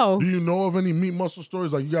 No. Do you know of any meat muscle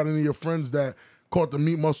stories? Like, you got any of your friends that caught the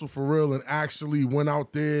meat muscle for real and actually went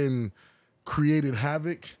out there and created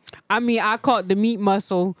havoc? I mean, I caught the meat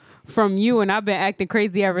muscle from you, and I've been acting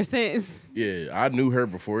crazy ever since. Yeah, I knew her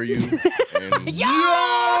before you. And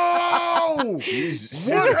Yo! she's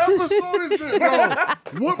What episode is it,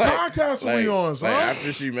 bro? What podcast are we on, son? like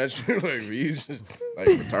after she met you, like he's just like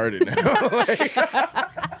retarded now.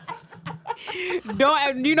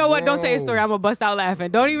 Don't you know what? Don't tell your story. I'm gonna bust out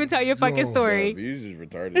laughing. Don't even tell your fucking Yo, story. He's just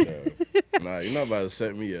retarded now. Nah, you're not about to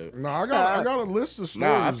set me up. Nah, I got a list of stories.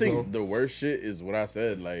 Nah, I think though. the worst shit is what I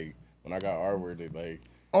said. Like when I got R-worded, like.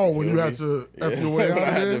 Oh, when feel you me? had to F Yeah. your way out When I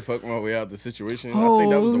of had there? to fuck my way out the situation. I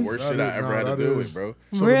think that was the worst That shit is- I ever nah, had to that deal is. with, bro.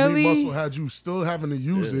 So Really? the meat muscle had you still having to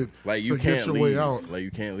use Yeah. it Like you to can't get your leave. way out. Like you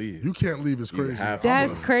can't leave. You can't leave. It's You crazy. have to.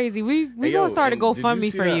 That's crazy. We Hey, gonna start a and did GoFundMe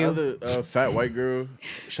you see for that you. Other fat white girl.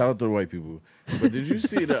 Shout out to the white people. But did you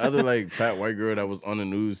see the other like fat white girl that was on the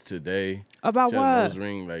news today? About She had a what? nose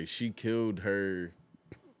ring. Like she killed her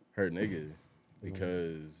nigga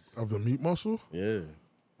because Of the meat muscle? yeah,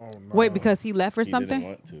 Oh no. Wait, because he left or he didn't something?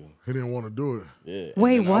 want to. He didn't want to do it. Yeah.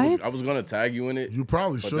 Wait, And I what? was gonna tag you in it. You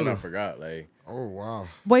probably but should then I have. forgot. Like Oh wow.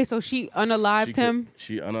 Wait, so she unalived him?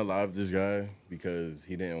 She unalived this guy because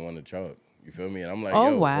he didn't want to chalk. You feel me? And I'm like, Oh, yo,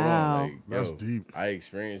 hold wow. on. Like, That's yo, deep. I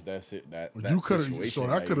experienced that shit. That You coulda- situation. so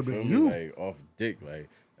that like, coulda feel been me? you. Like off dick, like,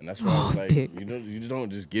 and that's why I was like, dick. you don't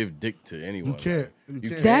just give dick to anyone. You can't. Like, You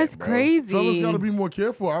can't. That's bro. crazy. Fellas got to be more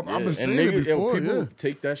careful. I've Yeah, been saying and it niggas, yo, before. people Yeah.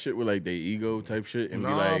 take that shit with like their ego type shit and Nah,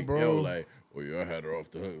 be like, bro. yo, like, oh yeah, I had her off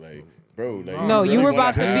the hook, like, bro, like, No, you really were wanna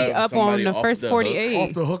about to be have up on somebody the off first the hook? 48.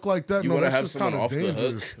 Off the hook like that. You No, want to that's have just someone kind of off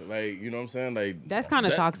dangerous, the hook, like, you know what I'm saying? Like That's kinda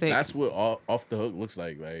toxic. That's what off the hook looks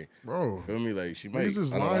like, bro. feel me? Like she might. Niggas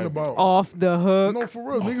is I don't lying know. about. Off the hook. No,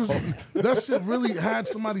 for real, niggas. That shit really had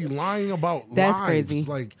somebody lying about That's lives. crazy.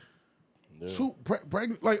 Like,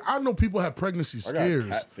 pregnant. Like, I know people have pregnancy I got scares.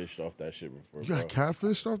 catfished off that shit before. You got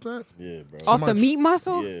catfished off that? Yeah, bro. Off the much- meat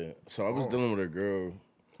muscle? Yeah. So I was dealing with a girl.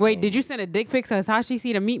 Wait, did you send a dick pic? So how she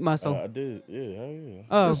see the meat muscle? I did. Yeah, hell yeah.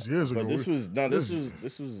 Oh, This years ago. But this was no. this-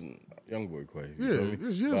 This was young boy Quay. you Yeah, feel me?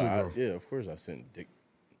 this years But ago. yeah, of course I sent dick.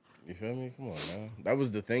 You feel me? Come on, man. That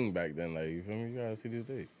was the thing back then. Like you feel me? You gotta see this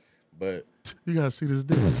dick. But You gotta see this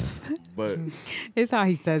dick. but it's how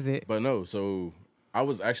he says it. but no. So I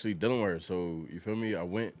was actually dealing with her. So you feel me? I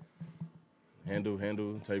went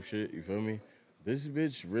handle type shit. You feel me? This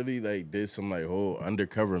bitch really like did some like whole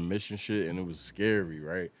undercover mission shit, and it was scary,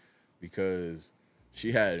 right? Because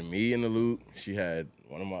she had me in the loop. She had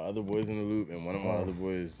one of my other boys in the loop, and one of my other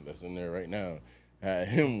boys that's in there right now had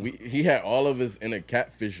him. He had all of us in a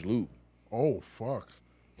catfish loop. Oh fuck.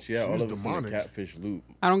 She had She all was of us in demonic. a catfish loop.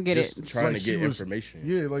 I don't get just it. trying Like to she get was- information.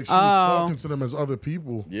 Yeah, like she Oh. was talking to them as other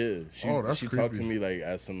people. Yeah, Oh, that's she talked to creepy. me like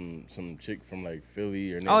as some chick from like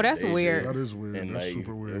Philly or Oh, that's weird. That is weird. and That's like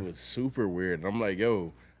super weird. it was super weird. And I'm like,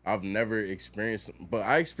 yo, I've never experienced, but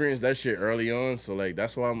I experienced that shit early on, so like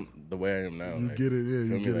that's why I'm the way I am now. You like, get it, yeah, feel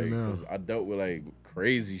you me? get it Like, now. 'cause I dealt with like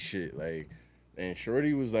crazy shit, like, and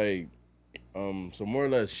Shorty was like, so more or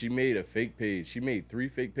less, she made a fake page. She made 3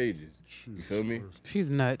 fake pages. You feel me? She's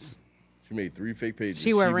nuts. She made 3 fake pages.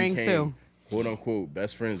 She wear rings, became, too. Quote unquote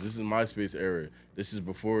best friends. This is MySpace era. This is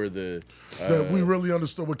before the. That we really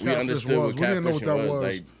understood what We catfish understood was. what We didn't know what catfishing that was.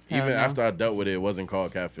 Like Hell even no. after I dealt with it, it wasn't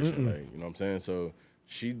called catfishing. Like you know what I'm saying. So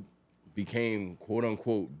she became quote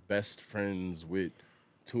unquote best friends with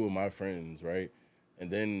 2 of my friends, right?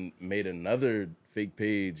 And then made another fake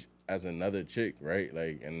page as another chick, right?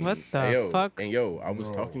 Like and What the yo, fuck? And I was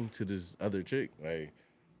talking to this other chick, like you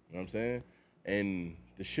know what I'm saying, and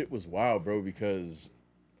the shit was wild, bro, because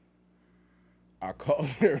I called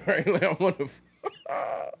her right, like I want to.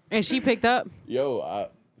 And she picked up.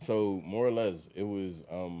 So more or less, it was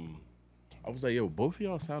I was like, yo, both of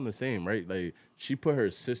y'all sound the same, right? Like she put her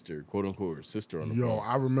sister, quote unquote, her sister on the Yo, phone.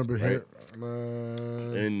 I remember Right.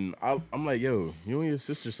 man. And I'm like, yo, you and your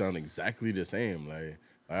sister sound exactly the same. Like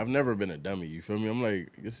I've never been a dummy, you feel me? I'm like,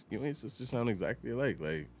 you and your sister sound exactly alike.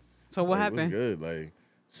 Like So what like, happened? what's good? Like,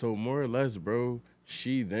 so more or less, bro,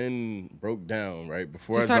 she then broke down, right?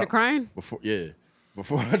 Before She I started dropped- crying?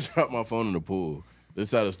 Before I dropped my phone in the pool.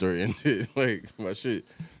 This is how the story ended. Like, my shit.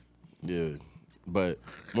 Yeah. But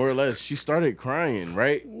more or less, she started crying,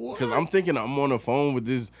 right? Because I'm thinking I'm on the phone with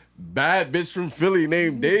this bad bitch from Philly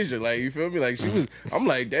named Deja. Like, you feel me? Like, I'm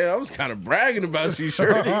like, damn, I was kind of bragging about you,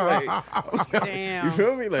 Shirley. Like, I was kinda, Damn. You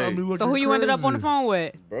feel me? I Like, be looking So who you ended up on the crazy. phone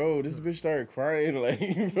with? bro, this bitch started crying. Like,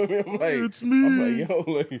 you feel me? I'm like, It's me. I'm like, yo,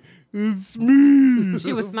 like, It's me.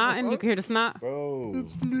 She was snotting. You could hear the snot. bro.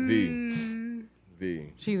 V.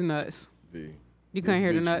 She's nuts. V. You couldn't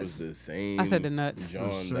hear the bitch nuts? was the same I said the nuts. John The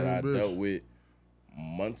that I same bitch. dealt with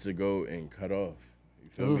months ago and cut off. You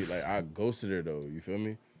feel me? Like, I ghosted her, though. You feel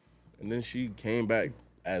me? And then she came back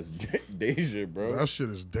as Deja, bro. That shit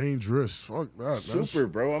is dangerous. Fuck that. Super,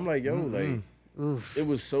 bro. I'm like, yo, like, it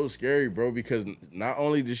was so scary, bro, because not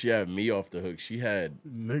only did she have me off the hook, she had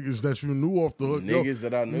Niggas that you knew off the hook. Yo, niggas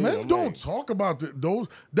that I knew. Men I'm don't like, talk about those.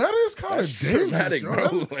 That is kind of That's dangerous, traumatic, yo. bro.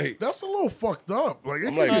 That- Like- that's a little fucked up. Like, it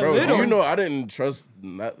I'm can like, be bro, little. you know, I didn't trust,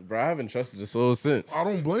 bro, I haven't trusted this soul since. I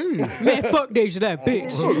don't blame you. Man, fuck Deja, that bitch.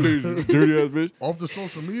 Dirty ass bitch. Off the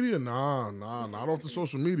social media? Nah, not off the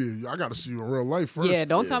social media. I got to see you in real life first. Yeah,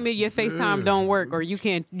 don't tell me your FaceTime don't work or you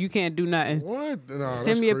can't do nothing. What? Nah, Send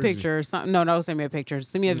that's me a crazy. picture or something. No, don't send me a picture.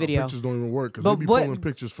 Send me a video. Pictures don't even work because But they be what- pulling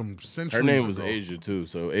pictures from centuries Her name was ago. Asia, too.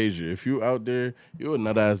 So, Asia, if you out there, you a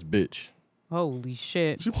nut ass bitch. Holy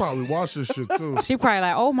shit. She probably watched this shit too. She probably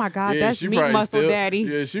like, oh my God, that's she meat probably muscle daddy.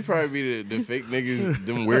 Yeah, she probably be the fake niggas,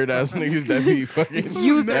 them weird ass niggas that be fucking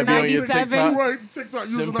User that be on your 97. TikTok. Right, TikTok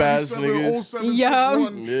user Simp ass 97, niggas.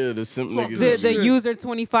 0761. Yeah, the simp Fuck niggas. The Shit. user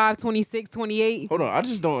 25, 26, 28. Hold on, I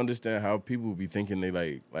just don't understand how people be thinking they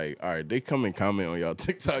like, all right, they come and comment on y'all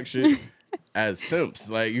TikTok shit as simps.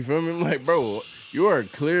 Like, you feel me? I'm like, bro, you are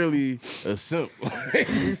clearly a simp.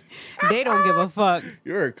 They don't give a fuck.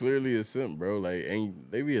 You are clearly a simp, bro. Like, and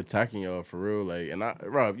they be attacking y'all for real. Like, and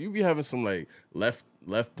Rob, you be having some like left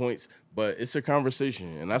points, but it's a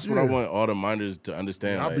conversation, and that's what I Yeah. want all the minders to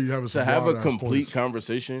understand. Yeah, I like, be having to some have a wild-ass complete points.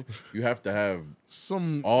 conversation, you have to have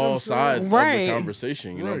Some you know what all I'm sides saying? Right. of the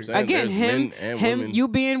conversation. You know what I'm Right. saying? Again, There's him, men and women. you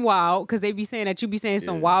being wild, because they be saying that you be saying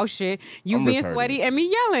some Yeah. wild shit. You I'm being retarded. sweaty and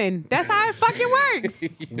me yelling. That's how it fucking works.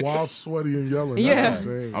 Wild, sweaty, and yelling. That's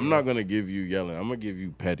Yeah. insane. I'm not gonna give you yelling. I'm gonna give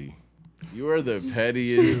you petty. You are the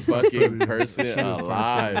pettiest fucking person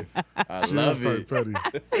alive. I She love is it. type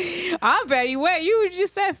petty. I'm Betty. Wait, you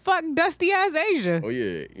just said fuck dusty ass Asia. Oh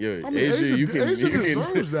yeah, yo, I mean, Asia, you can, Asia you can,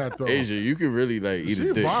 deserves that though. Asia, you can really like eat She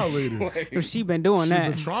a dick. violated. She been doing She that.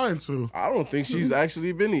 been trying to. I don't think she's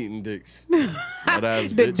actually been eating dicks. That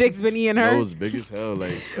ass The bitch. dick's been eating her. Nose big as hell.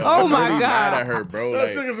 Like, Oh I'm my really God. mad at her, bro.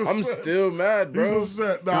 That Like, nigga's I'm upset. still mad, bro. He's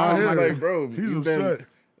upset. Nah, I I'm hear like, it. bro, He's you been- upset.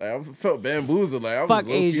 Like, I felt bamboozled. Like, I was Fuck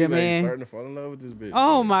low-key, Asia, like, man. starting to fall in love with this bitch.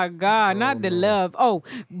 Oh man. my God, not the love. Oh,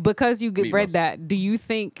 because you Meat read muscle. that, do you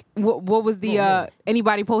think, what was the, No.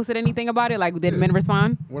 anybody posted anything about it? Like, did men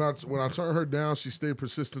respond? When I turned her down, she stayed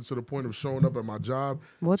persistent to the point of showing up at my job.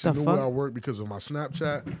 What she the knew fuck? where I worked because of my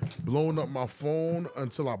Snapchat, blowing up my phone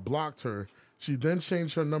until I blocked her. She then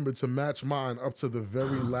changed her number to match mine up to the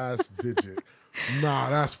very last digit. Nah,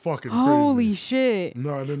 that's fucking crazy. Holy shit.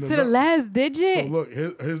 No, To the last digit? So look,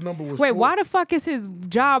 his number was. Wait, 4. why the fuck is his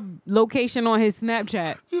job location on his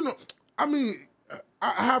Snapchat? You know, I mean,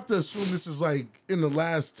 I have to assume this is like in the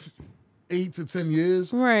last 8 to 10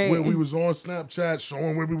 years, Right. Where we was on Snapchat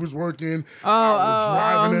showing where we was working, I was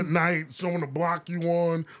driving at night, showing the block you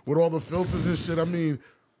on with all the filters and shit. I mean,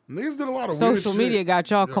 niggas did a lot of weird Social shit. media got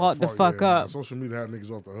y'all caught the fuck up. Social media had niggas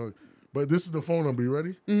off the hook. But this is the phone number. You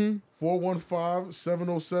ready? Mm-hmm.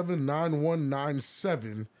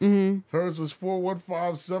 415-707-9197. Mm-hmm. Hers was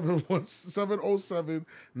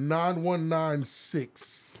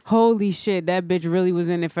 415-707-9196. Holy shit, that bitch really was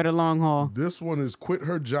in it for the long haul. This one is quit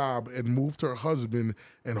her job and moved her husband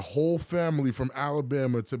and whole family from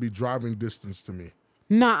Alabama to be driving distance to me.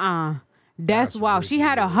 Nuh-uh. That's That's wild. She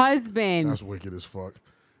had a ridiculous. husband. That's wicked as fuck.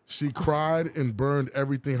 She cried and burned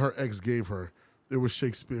everything her ex gave her. It was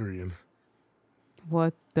Shakespearean.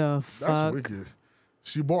 What the That's fuck? wicked.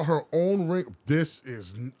 She bought her own ring. This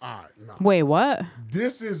is nah. Wait, what?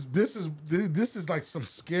 This is like some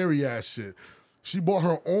scary ass shit. She bought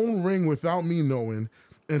her own ring without me knowing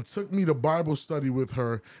and took me to Bible study with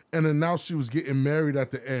her and announced she was getting married at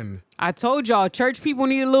the end. I told y'all, church people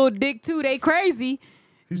need a little dick too. They crazy.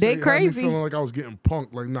 He They said it had me crazy. feeling like I was getting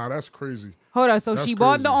punked. Like, nah, that's crazy. Hold on. So That's she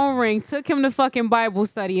bought crazy. the own ring, took him to fucking Bible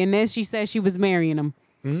study, and then she said she was marrying him.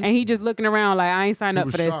 And he just looking around like, I ain't signed He up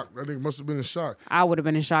was for this. shocked. That nigga must have been in shock. I would have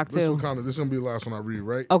been in shock This too. one this gonna be the last one I read,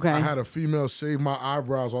 right? Okay. I had a female shave my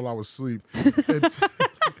eyebrows while I was asleep.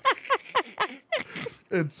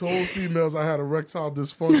 And told females I had erectile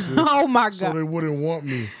dysfunction. Oh my So God. they wouldn't want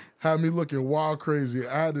me. Had me looking wild crazy.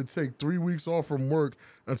 I had to take 3 weeks off from work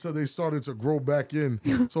until they started to grow back in.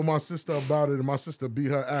 Told my sister about it, and my sister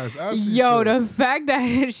beat her ass. As she Yo, should. the fact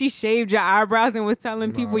that she shaved your eyebrows and was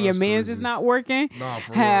telling people your that's man's crazy. is not working Nah,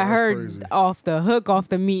 for real, had that's her crazy. off the hook, off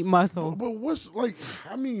the meat muscle. But what's like?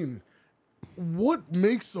 I mean, what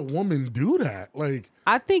makes a woman do that? Like,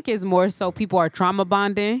 I think it's more so people are trauma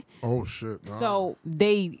bonding. oh shit. Nah. So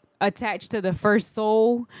they attached to the first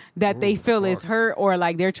soul that they feel is hurt, or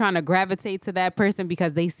like they're trying to gravitate to that person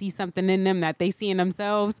because they see something in them that they see in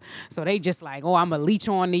themselves. So they just like, oh, I'm gonna leech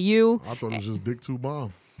on to you. I thought it was just dick too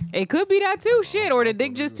bomb. It could be that too, shit, or the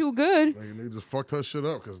dick just too good. Like, they just fucked her shit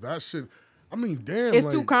up because that shit. I mean, damn. It's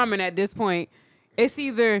like, too common at this point. It's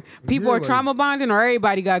either people Yeah, are like- trauma bonding or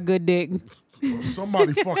everybody got good dick.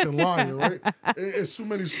 Somebody fucking lying, right? It's too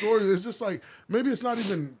many stories. It's just like maybe it's not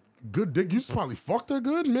even good dick. You just probably fucked her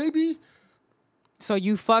good, maybe. So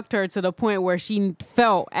you fucked her to the point where she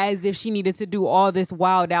felt as if she needed to do all this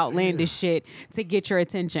wild, outlandish shit to get your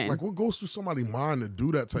attention. Like, what goes through somebody's mind to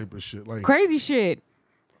do that type of shit? Like, Crazy shit.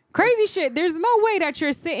 Crazy shit. There's no way that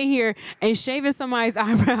you're sitting here and shaving somebody's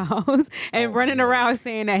eyebrows and running around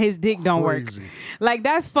saying that his dick don't work. Crazy. Like,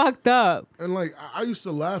 that's fucked up. and like I used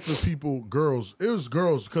to laugh at people, girls. It was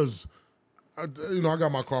girls because, I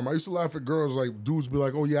got my karma. I used to laugh at girls like dudes be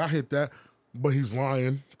like, "Oh yeah, I hit that," but he's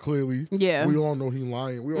lying. Clearly, Yeah. we all know he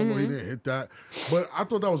lying. We all know he didn't hit that. But I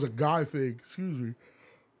thought that was a guy thing. Excuse me.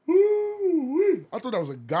 Woo-wee. I thought that was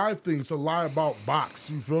a guy thing to lie about box.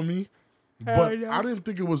 You feel me? But I didn't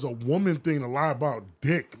think it was a woman thing to lie about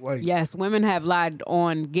dick. Like, Yes, women have lied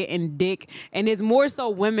on getting dick, and it's more so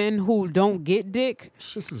women who don't get dick,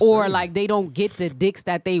 Shit's or insane. like they don't get the dicks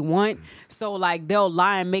that they want. So like they'll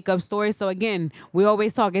lie and make up stories. So again, we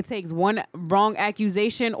always talk. It takes one wrong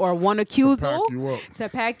accusation or one accusal you up. to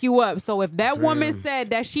pack you up. So if that woman Damn. said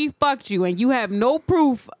that she fucked you and you have no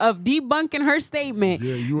proof of debunking her statement,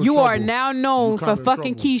 Yeah, you in you are trouble. now known You for kinda in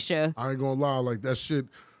fucking trouble. Keisha. I ain't gonna lie, like that shit.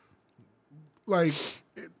 Like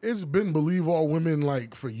it's been believe all women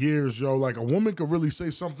like for years, yo. Like a woman could really say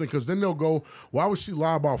something because then they'll go, "Why would she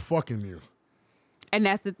lie about fucking you?" And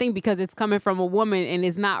that's the thing, because it's coming from a woman and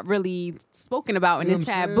it's not really spoken about and You know it's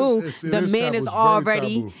what I'm taboo. saying? The It is man taboo. is It's very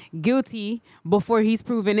already taboo. guilty before he's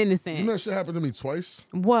proven innocent. You know that shit happened to me twice.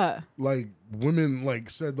 What? Like women like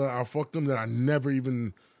said that I fucked them that I never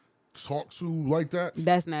even talked to like that.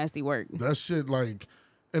 That's nasty work. That shit like,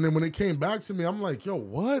 and then when it came back to me, I'm like, yo,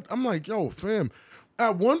 what? I'm like, yo, fam.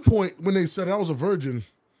 At one point when they said I was a virgin,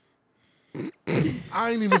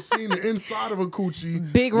 I ain't even seen the inside of a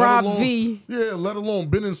coochie. Big let Rob alone- V. Yeah, let alone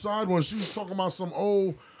been inside one. She was talking about some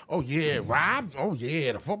oh yeah, Rob. Oh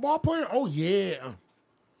yeah, the football player. Oh yeah.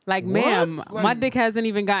 Like, What? ma'am, my Like- dick hasn't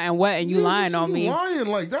even gotten wet and you Yeah, lying but on you me. Lying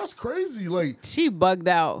like that's crazy. Like She bugged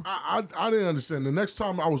out. I didn't understand. The next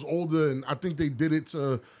time I was older, and I think they did it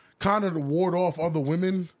to kind of to ward off other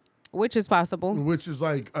women, Which is possible. which is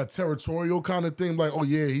like a territorial kind of thing. Like, oh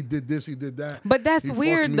yeah, he did this, he did that. But that's He fucked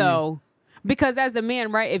weird me. though. Because as a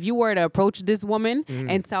man, right, if you were to approach this woman Mm-hmm.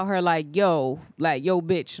 and tell her yo,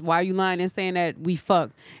 bitch, why are you lying and saying that we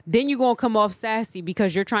fucked? Then you're going to come off sassy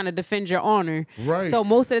because you're trying to defend your honor. Right. So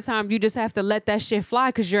most of the time you just have to let that shit fly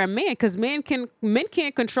because you're a man. Because men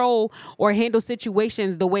can't control or handle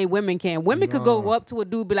situations the way women can. Women could go up to a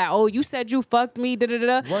dude, be like, oh, you said you fucked me,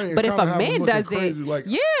 da-da-da. Right, and But if kinda a have him man looking does crazy, it, like,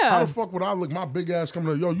 yeah. how the fuck would I look? My big ass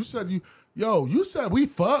coming to you said we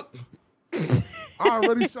fucked.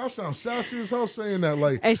 I sound sassy as hell saying that.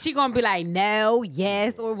 Like, And she gonna be like, no,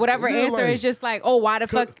 yes, or whatever Yeah, answer like- is just like, oh, why the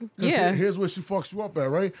fuck? 'cause Yeah. here's where she fucks you up at,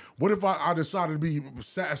 right? What if I decided to be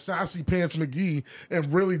sassy pants McGee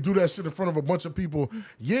and really do that shit in front of a bunch of people?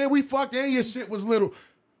 Yeah, we fucked and your shit was little.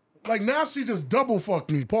 Like now she just double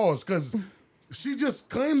fucked me, pause, because she just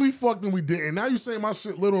claimed we fucked and we didn't. Now you saying my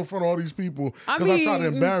shit little in front of all these people because I tried to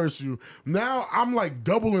mean- embarrass you. Now I'm like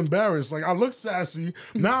double embarrassed. Like I look sassy.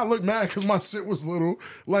 Now I look mad because my shit was little.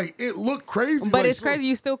 Like it looked crazy. But like, it's crazy,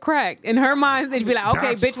 you still cracked. In her mind, they'd be like, okay,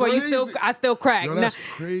 That's bitch, well, you still, crazy. I still cracked. Yo, that's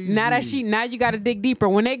Now you got to dig deeper.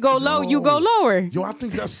 When they go low, you go No. lower. Yo, I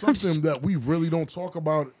think that's something that we really don't talk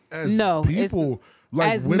about as No, it's- people.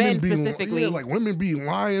 Like as women men be specifically. yeah, like women be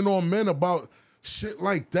lying on men about shit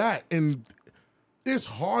like that. And it's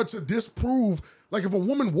hard to disprove. Like if a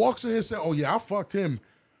woman walks in here and says, oh yeah, I fucked him,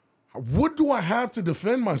 what do I have to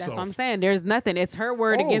defend myself? That's what I'm saying. There's nothing. It's her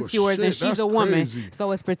word Oh, against yours, and shit, she's that's a woman. crazy.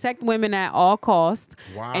 So it's protect women at all costs.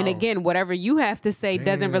 Wow. And again, whatever you have to say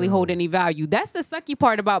doesn't really hold any value. That's the sucky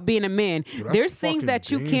part about being a man. Yo, that's There's things fucking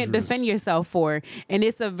that you can't dangerous. defend yourself for. And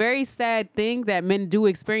it's a very sad thing that men do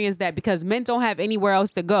experience that because men don't have anywhere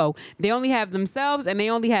else to go. They only have themselves and they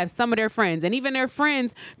only have some of their friends. And even their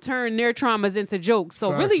friends turn their traumas into jokes.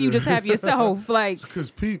 So really you just have yourself. Like, Because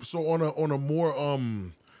peep, so on a more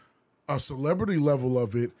a celebrity level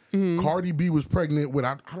of it, Cardi B was pregnant with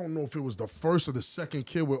I don't know if it was the first or the second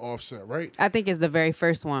kid with Offset, right? I think it's the very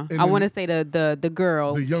first one. And I then want to say the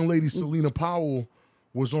girl. The young lady Selena Powell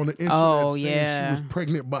was on the internet Oh, saying yeah. she was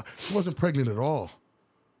pregnant, but she wasn't pregnant at all.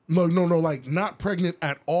 No, like not pregnant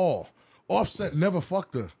at all. Offset never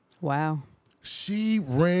fucked her. Wow. She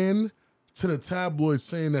ran to the tabloids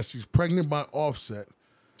saying that she's pregnant by Offset.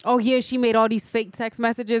 Oh yeah, she made all these fake text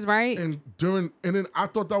messages, right? And then I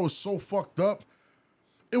thought that was so fucked up.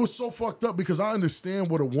 It was so fucked up because I understand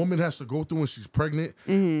what a woman has to go through when she's pregnant.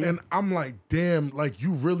 And I'm like, damn, like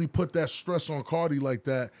you really put that stress on Cardi like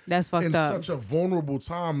that. That's fucked in up. such a vulnerable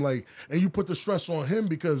time. Like, and you put the stress on him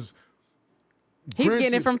because He's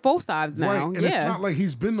getting it from both sides now. right. And it's not like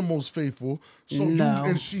he's been the most faithful. So No.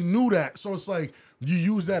 and she knew that. So it's like you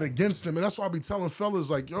use that against him. And that's why I be telling fellas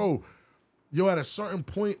like, yo, at a certain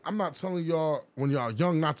point, I'm not telling y'all when y'all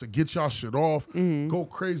young not to get y'all shit off, go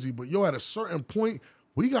crazy. But at a certain point,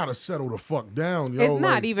 we gotta settle the fuck down, yo. It's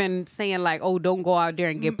not even saying like, oh, don't go out there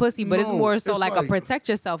and get pussy, but it's no, more so it's like a protect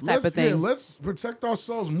yourself type of thing. Yeah, let's protect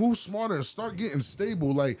ourselves, move smarter, and start getting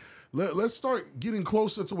stable. Like, let's start getting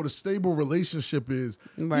closer to what a stable relationship is.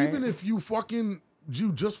 Right. Even if you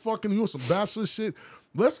just fucking you on some bachelor shit,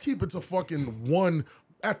 let's keep it to fucking one,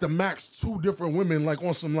 at the max, 2 different women, like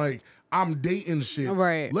on some like I'm dating shit.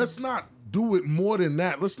 Right. Let's not do it more than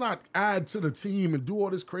that. Let's not add to the team and do all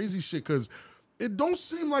this crazy shit because it don't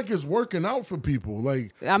seem like it's working out for people.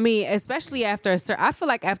 Like, I mean, especially after I feel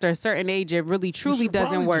like after a certain age, it really truly doesn't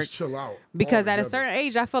probably work. just chill out Because at a altogether. certain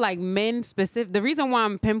age, I feel like men the reason why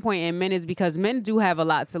I'm pinpointing men is because men do have a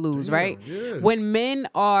lot to lose, right? yeah. When men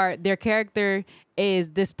their character is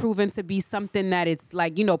disproven to be something that it's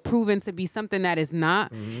like, proven to be something that is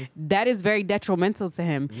not, that is very detrimental to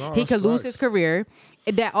him. No, He that's could lose facts. his career.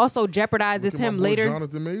 That also jeopardizes Look at my him boy later.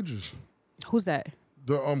 Jonathan Majors, Who's that?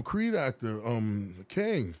 the Creed actor,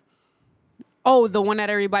 Kang. Oh, the one that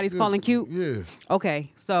everybody's calling cute? Yeah.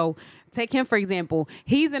 Okay, so take him for example.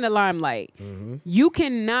 He's in the limelight. Mm-hmm. You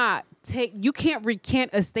can't recant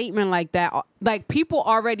a statement like that. Like people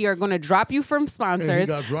already are going to drop you from sponsors,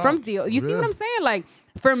 got dropped. from deal. You see what Yeah. I'm saying? Like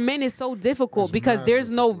for men, it's so difficult It's because mad there's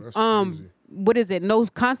no difficult. That's crazy. what is it? No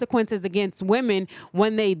consequences against women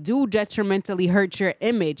when they do detrimentally hurt your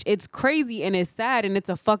image. It's crazy and it's sad and it's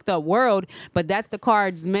a fucked up world, but that's the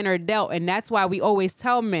cards men are dealt, and that's why we always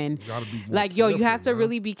tell men, Gotta be more like, yo, you have to careful, man.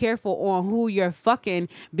 really be careful on who you're fucking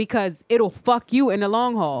because it'll fuck you in the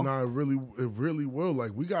long haul. Nah, it really will.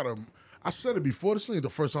 Like, we gotta. I said it before. This ain't the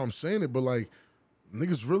first time I'm saying it, but like,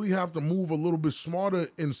 niggas really have to move a little bit smarter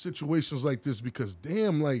in situations like this because,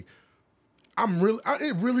 damn, like,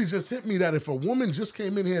 it really just hit me that if a woman just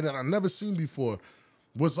came in here that I never seen before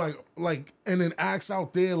was like, and then acts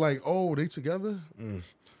out there like, oh, they together?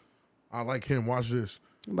 I like him. Watch this.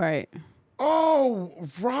 Right. Oh,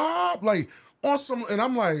 Rob, like on some, and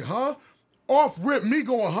I'm like, huh? Off rip, me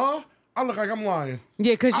going, huh? I look like I'm lying.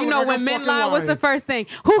 Yeah, because I you look know like when I'm men fucking lie, what's the lying. first thing?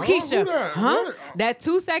 Who, Huh? Keisha? Who that? Huh? What? That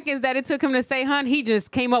 2 seconds that it took him to say hun, he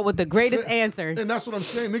just came up with the greatest answer. And that's what I'm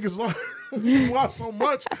saying. Niggas lie so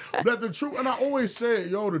much that the truth, and I always say,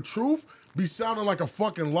 yo, the truth be sounding like a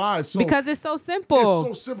fucking lie. So Because it's so it's simple.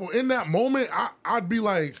 so simple. In that moment, I'd be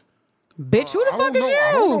like, Bitch, who the I fuck don't is know.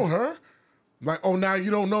 I don't know you? her. Like, oh, now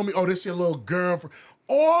you don't know me. Oh, this your little girl.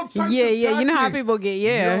 All types Yeah, of yeah, you know how tactics. people get,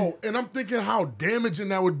 yeah. Yo, and I'm thinking how damaging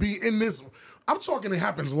that would be in this. I'm talking it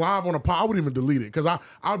happens live on a pod. I wouldn't even delete it because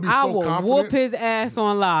I'd be I so will confident. whoop his ass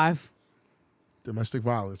on live. Domestic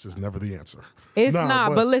violence is never the answer. It's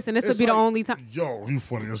not, but listen, this will it's be the like, only time. Yo, you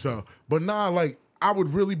funny as hell. But nah, like, I would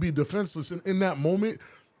really be defenseless. And in that moment,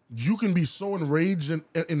 you can be so enraged.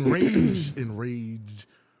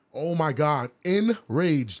 Oh my God,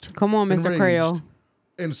 enraged. Come on, Mr. Enraged. Creole.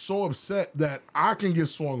 And so upset that I can get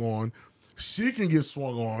swung on, she can get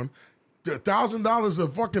swung on. $1,000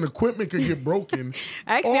 of fucking equipment can get broken.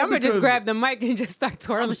 Actually, all I'm going to just because- grab the mic and just start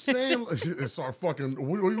twirling. I'm saying it's our fucking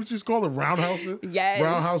what you just call it, roundhousing? Yes.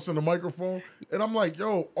 Roundhouse in the microphone. And I'm like,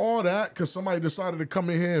 yo, all that because somebody decided to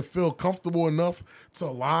come in here and feel comfortable enough to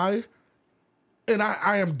lie. And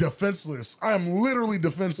I am defenseless. I am literally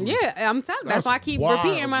defenseless. Yeah, I'm telling. That's That's why I keep wild,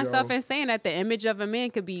 repeating myself yo. and saying that the image of a man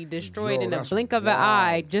could be destroyed Yo, in a that's blink of an wild.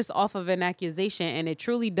 eye just off of an accusation, and it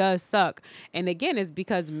truly does suck. And again, it's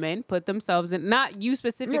because men put themselves in, not you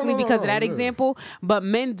specifically No, because of that yeah. example, but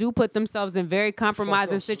men do put themselves in very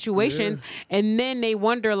compromising up, situations, and then they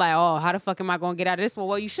wonder like, oh, how the fuck am I going to get out of this one?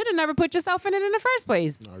 Well, you should have never put yourself in it in the first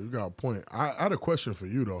place. No, you got a point. I had a question for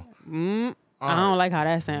you though. I don't like how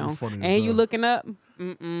that sounds. funny as And you hell. looking up?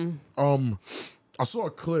 I saw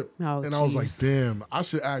a clip Oh, and I was like, jeez. damn, I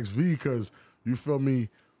should ask V because you feel me.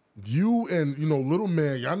 You and little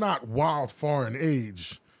man, y'all not wild far in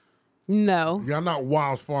age. No, Y'all not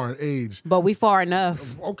wild far in age. but we far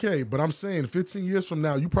enough. Okay, but I'm saying 15 years from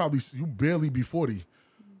now, you barely be 40.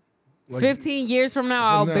 Like, 15 years from now,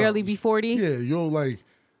 I'll now. barely be 40. Yeah, you'll like,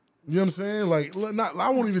 you know what I'm saying? Like, I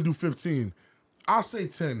won't even do 15. I'll say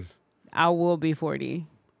 10. I will be 40.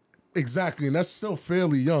 Exactly, and that's still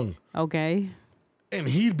fairly young. Okay. And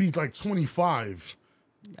he'd be like 25.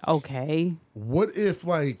 Okay. What if,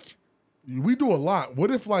 like, we do a lot.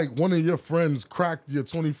 What if, like, one of your friends cracked your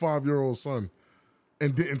 25-year-old son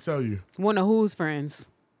and didn't tell you? One of whose friends?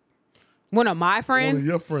 One of my One friends of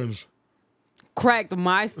your friends. cracked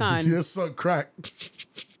my son. Your son cracked.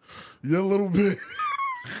 Your little bit.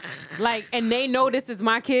 Like, and they know this is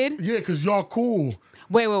my kid? Yeah, because y'all cool.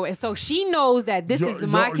 Wait. So she knows that this is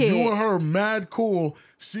my kid. You and her mad cool.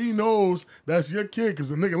 She knows that's your kid because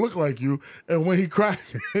the nigga look like you. And when he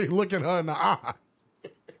cracked, he look at her in the eye.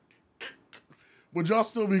 Would y'all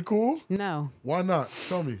still be cool? No. Why not?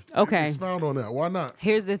 Tell me. Okay. Expound on that. Why not?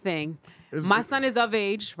 Here's the thing. My son is of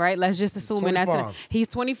age, right? Let's just assume he's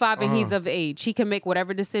 25 and he's of age. He can make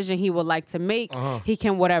whatever decision he would like to make. He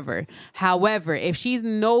can whatever. However, if she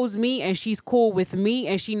knows me and she's cool with me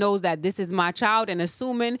and she knows that this is my child, and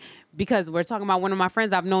assuming, because we're talking about one of my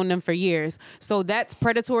friends, I've known them for years. So that's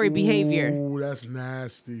predatory behavior. Ooh, that's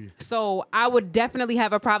nasty. So I would definitely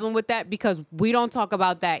have a problem with that because we don't talk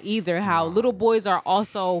about that either. How little boys are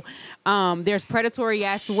also, there's predatory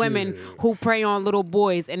ass women who prey on little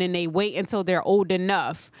boys and then they wait until they're old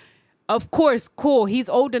enough. Of course, cool. He's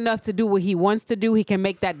old enough to do what he wants to do. He can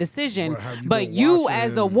make that decision. But you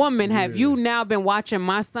as a woman, have you now been watching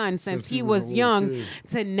my son since he was young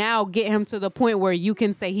to now get him to the point where you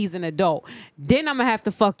can say he's an adult? Then I'm going to have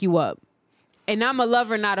to fuck you up. And I'm a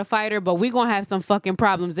lover, not a fighter, but we going to have some fucking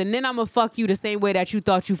problems. And then I'm going to fuck you the same way that you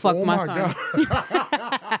thought you fucked my son.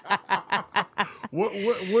 What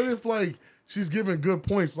if, like, she's giving good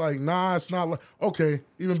points? Like, nah, it's not like, okay,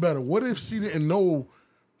 even better. What if she didn't know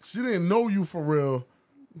you for real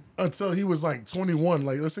until he was like 21?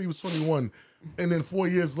 Like, let's say he was 21, and then 4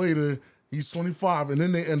 years later, he's 25, and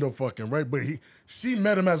then they end up fucking, right? But she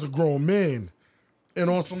met him as a grown man and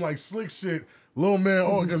on some, like, slick shit. Little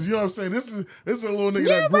man, because you know what I'm saying? This is a little nigga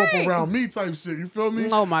that grew up around me type shit. You feel me?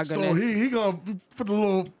 Oh, my goodness. So he gonna put the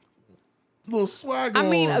little swag on. I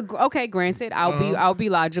mean, okay, granted, I'll be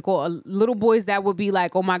logical. Little boys, that would be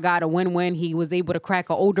like, oh my God, a win-win. He was able to crack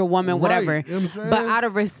an older woman, whatever. You know what I'm saying? But out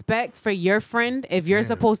of respect for your friend, if you're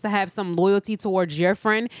supposed to have some loyalty towards your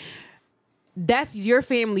friend, that's your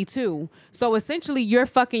family too. So essentially you're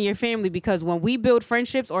fucking your family, because when we build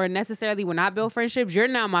friendships, or necessarily when I build friendships, you're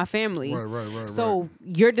now my family. Right. So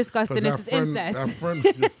you're disgusting. This is incest. That friend,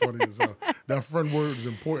 you're funny as hell. That friend word is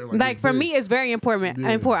important. Like for me, it's very important.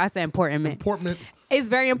 Yeah. I say important. Important. It's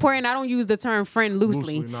very important. I don't use the term friend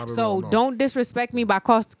loosely. Not at So all, no. don't disrespect me by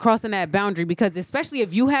crossing that boundary, because especially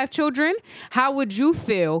if you have children, how would you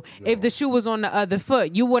feel if the shoe was on the other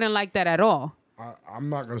foot? You wouldn't like that at all. I'm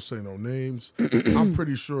not going to say no names. I'm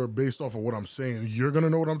pretty sure based off of what I'm saying, you're going to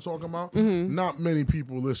know what I'm talking about. Not many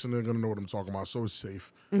people listening are going to know what I'm talking about, so it's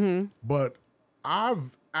safe. But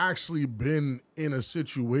I've actually been in a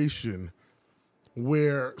situation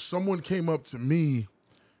where someone came up to me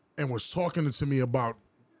and was talking to me about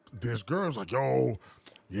this girl. I was like, yo,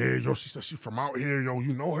 she said she from out here. Yo,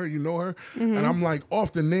 you know her? And I'm like,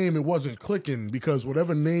 off the name, it wasn't clicking, because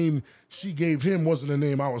whatever name she gave him wasn't a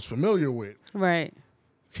name I was familiar with. Right.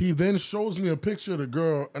 He then shows me a picture of the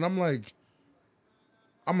girl, and I'm like,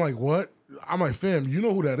 what? I'm like, fam, you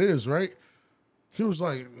know who that is, right? He was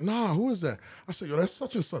like, nah, who is that? I said, yo, that's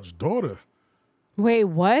such and such daughter. Wait,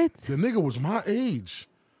 what? The nigga was my age.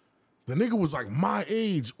 The nigga was like my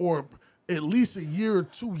age, or at least a year or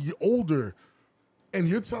two older. And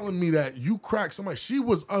you're telling me that you cracked somebody. She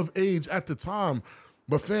was of age at the time,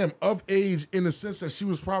 but fam, of age in the sense that she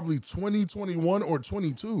was probably 20, 21, or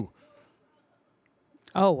 22.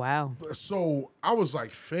 Oh, wow. So I was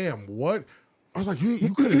like, fam, what? I was like,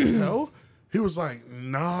 you couldn't tell? He was like,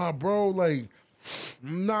 nah, bro, like,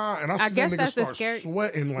 nah. And I see guess that nigga that's the start scary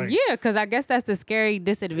sweating. Like, yeah, because I guess that's the scary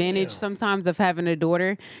disadvantage sometimes of having a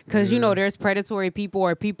daughter, because you know there's predatory people,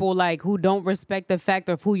 or people like who don't respect the fact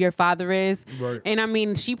of who your father is. Right. And I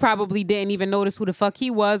mean, she probably didn't even notice who the fuck he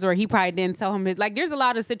was, or he probably didn't tell him. Like, there's a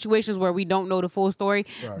lot of situations where we don't know the full story.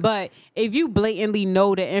 Right. But if you blatantly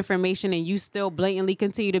know the information and you still blatantly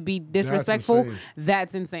continue to be disrespectful,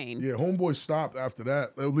 that's insane. Yeah, homeboy stopped after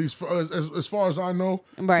that, at least for, as far as I know,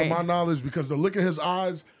 Right. to my knowledge, because the look in his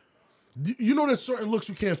eyes, you know there's certain looks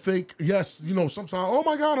you can't fake. Yes, you know, sometimes, oh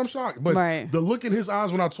my God, I'm shocked. But the look in his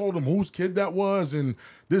eyes when I told him whose kid that was and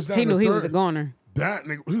this, that, He and knew the he third, was a goner. that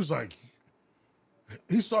nigga, he was like,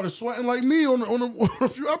 he started sweating like me on a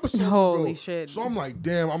few episodes Holy ago. shit. So I'm like,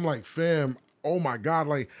 damn, I'm like, fam, oh my God.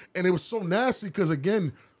 Like, and it was so nasty because,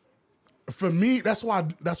 again, for me, that's why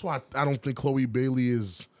I don't think Chloe Bailey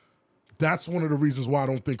is That's one of the reasons why I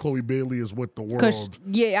don't think Chloe Bailey is what the world.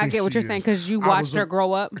 I get what you're saying. Because you watched her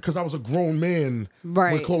grow up. Because I was a grown man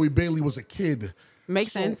Right. when Chloe Bailey was a kid.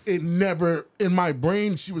 Makes So sense. It never, in my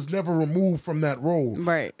brain, she was never removed from that role.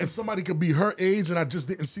 Right. And somebody could be her age, and I just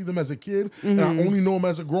didn't see them as a kid, and I only know them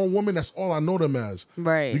as a grown woman. That's all I know them as.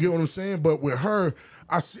 Right. You get what I'm saying? But with her,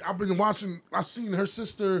 I've seen her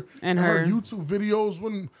sister And her her. YouTube videos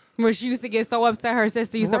when. Where she used to get so upset her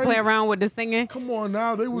sister used to play Right. around with the singing. Come on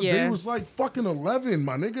now, they Yeah. was like fucking 11,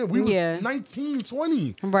 my nigga. We was Yeah. 19,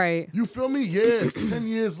 20. Right. You feel me? Yeah, it's 10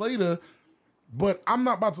 years later, but I'm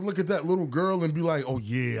not about to look at that little girl and be like, oh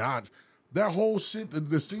yeah, that whole shit,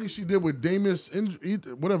 the scene she did with Damus,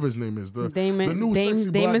 whatever his name is, the new sexy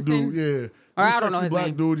black dude, yeah, Or new I don't know sexy his black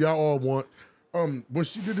name. dude y'all all want. When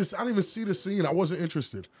she did this, I didn't even see the scene. I wasn't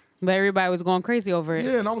interested. But everybody was going crazy over it.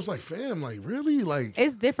 Yeah, and I was like, fam, like really, like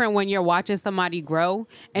It's different when you're watching somebody grow.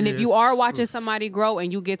 And if you Yes, are watching yes. somebody grow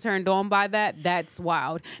and you get turned on by that, that's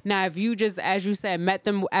wild. Now, if you just, as you said, met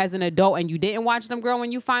them as an adult and you didn't watch them grow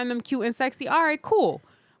and you find them cute and sexy, all right, cool.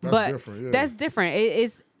 That's but different, yeah. that's different.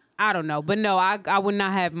 It's, I don't know. But no, I would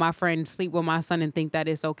not have my friend sleep with my son and think that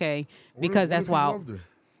it's okay because what that's if he wild. loved her?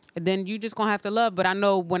 Then you just gonna have to love. But I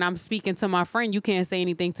know when I'm speaking to my friend, you can't say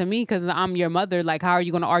anything to me because I'm your mother. Like, how are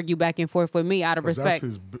you gonna argue back and forth with me out of 'Cause respect?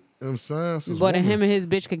 That's his, you know what I'm saying? That's his But woman. him and his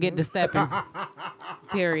bitch could get to stepping.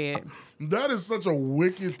 Period. That is such a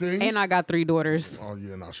wicked thing. And I got 3 daughters, Oh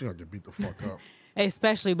yeah, nah, she gonna get beat the fuck up.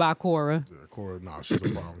 especially by Cora. Yeah, Cora, nah, she's a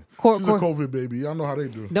problem. Cor- she's Cor- a COVID baby. Y'all know how they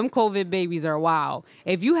do. Them COVID babies are wild.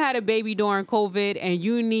 If you had a baby during COVID and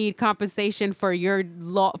you need compensation for your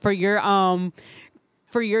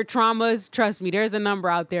for your traumas, trust me, there's a number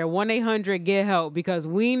out there, 1-800-GET-HELP, because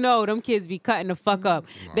we know them kids be cutting the fuck up.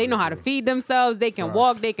 They know how to feed themselves. They can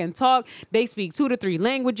walk. They can talk. They speak 2 to 3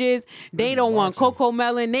 languages. They don't want watching. Coco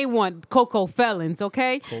Melon. They want Coco Felons,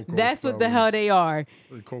 okay? Coco That's what the Felons. hell they are.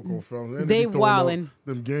 They Coco fellas. And They be throwing up wildin'.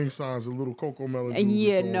 Them gang signs and little Coco Melon. And dudes be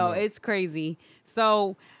yeah, throwing no, up. it's crazy.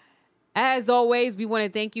 So, as always, we want to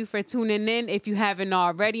thank you for tuning in. If you haven't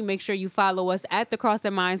already, make sure you follow us at the Cross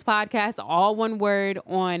Their Minds Podcast, all one word,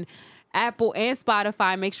 on Apple and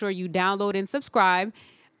Spotify. Make sure you download and subscribe.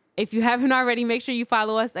 If you haven't already, make sure you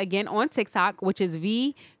follow us again on TikTok, which is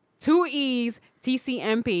V2E's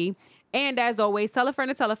TCMP. And as always, tell a friend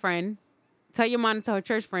to tell a friend. Tell your mom and tell her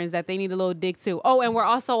church friends that they need a little dick too. Oh, and we're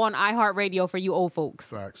also on iHeartRadio for you old folks.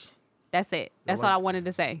 Facts. That's it. That's all I wanted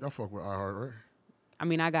to say. Y'all fuck with iHeart, right? I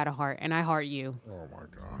mean, I got a heart, and I heart you. Oh my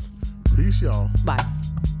God. Peace, y'all. Bye.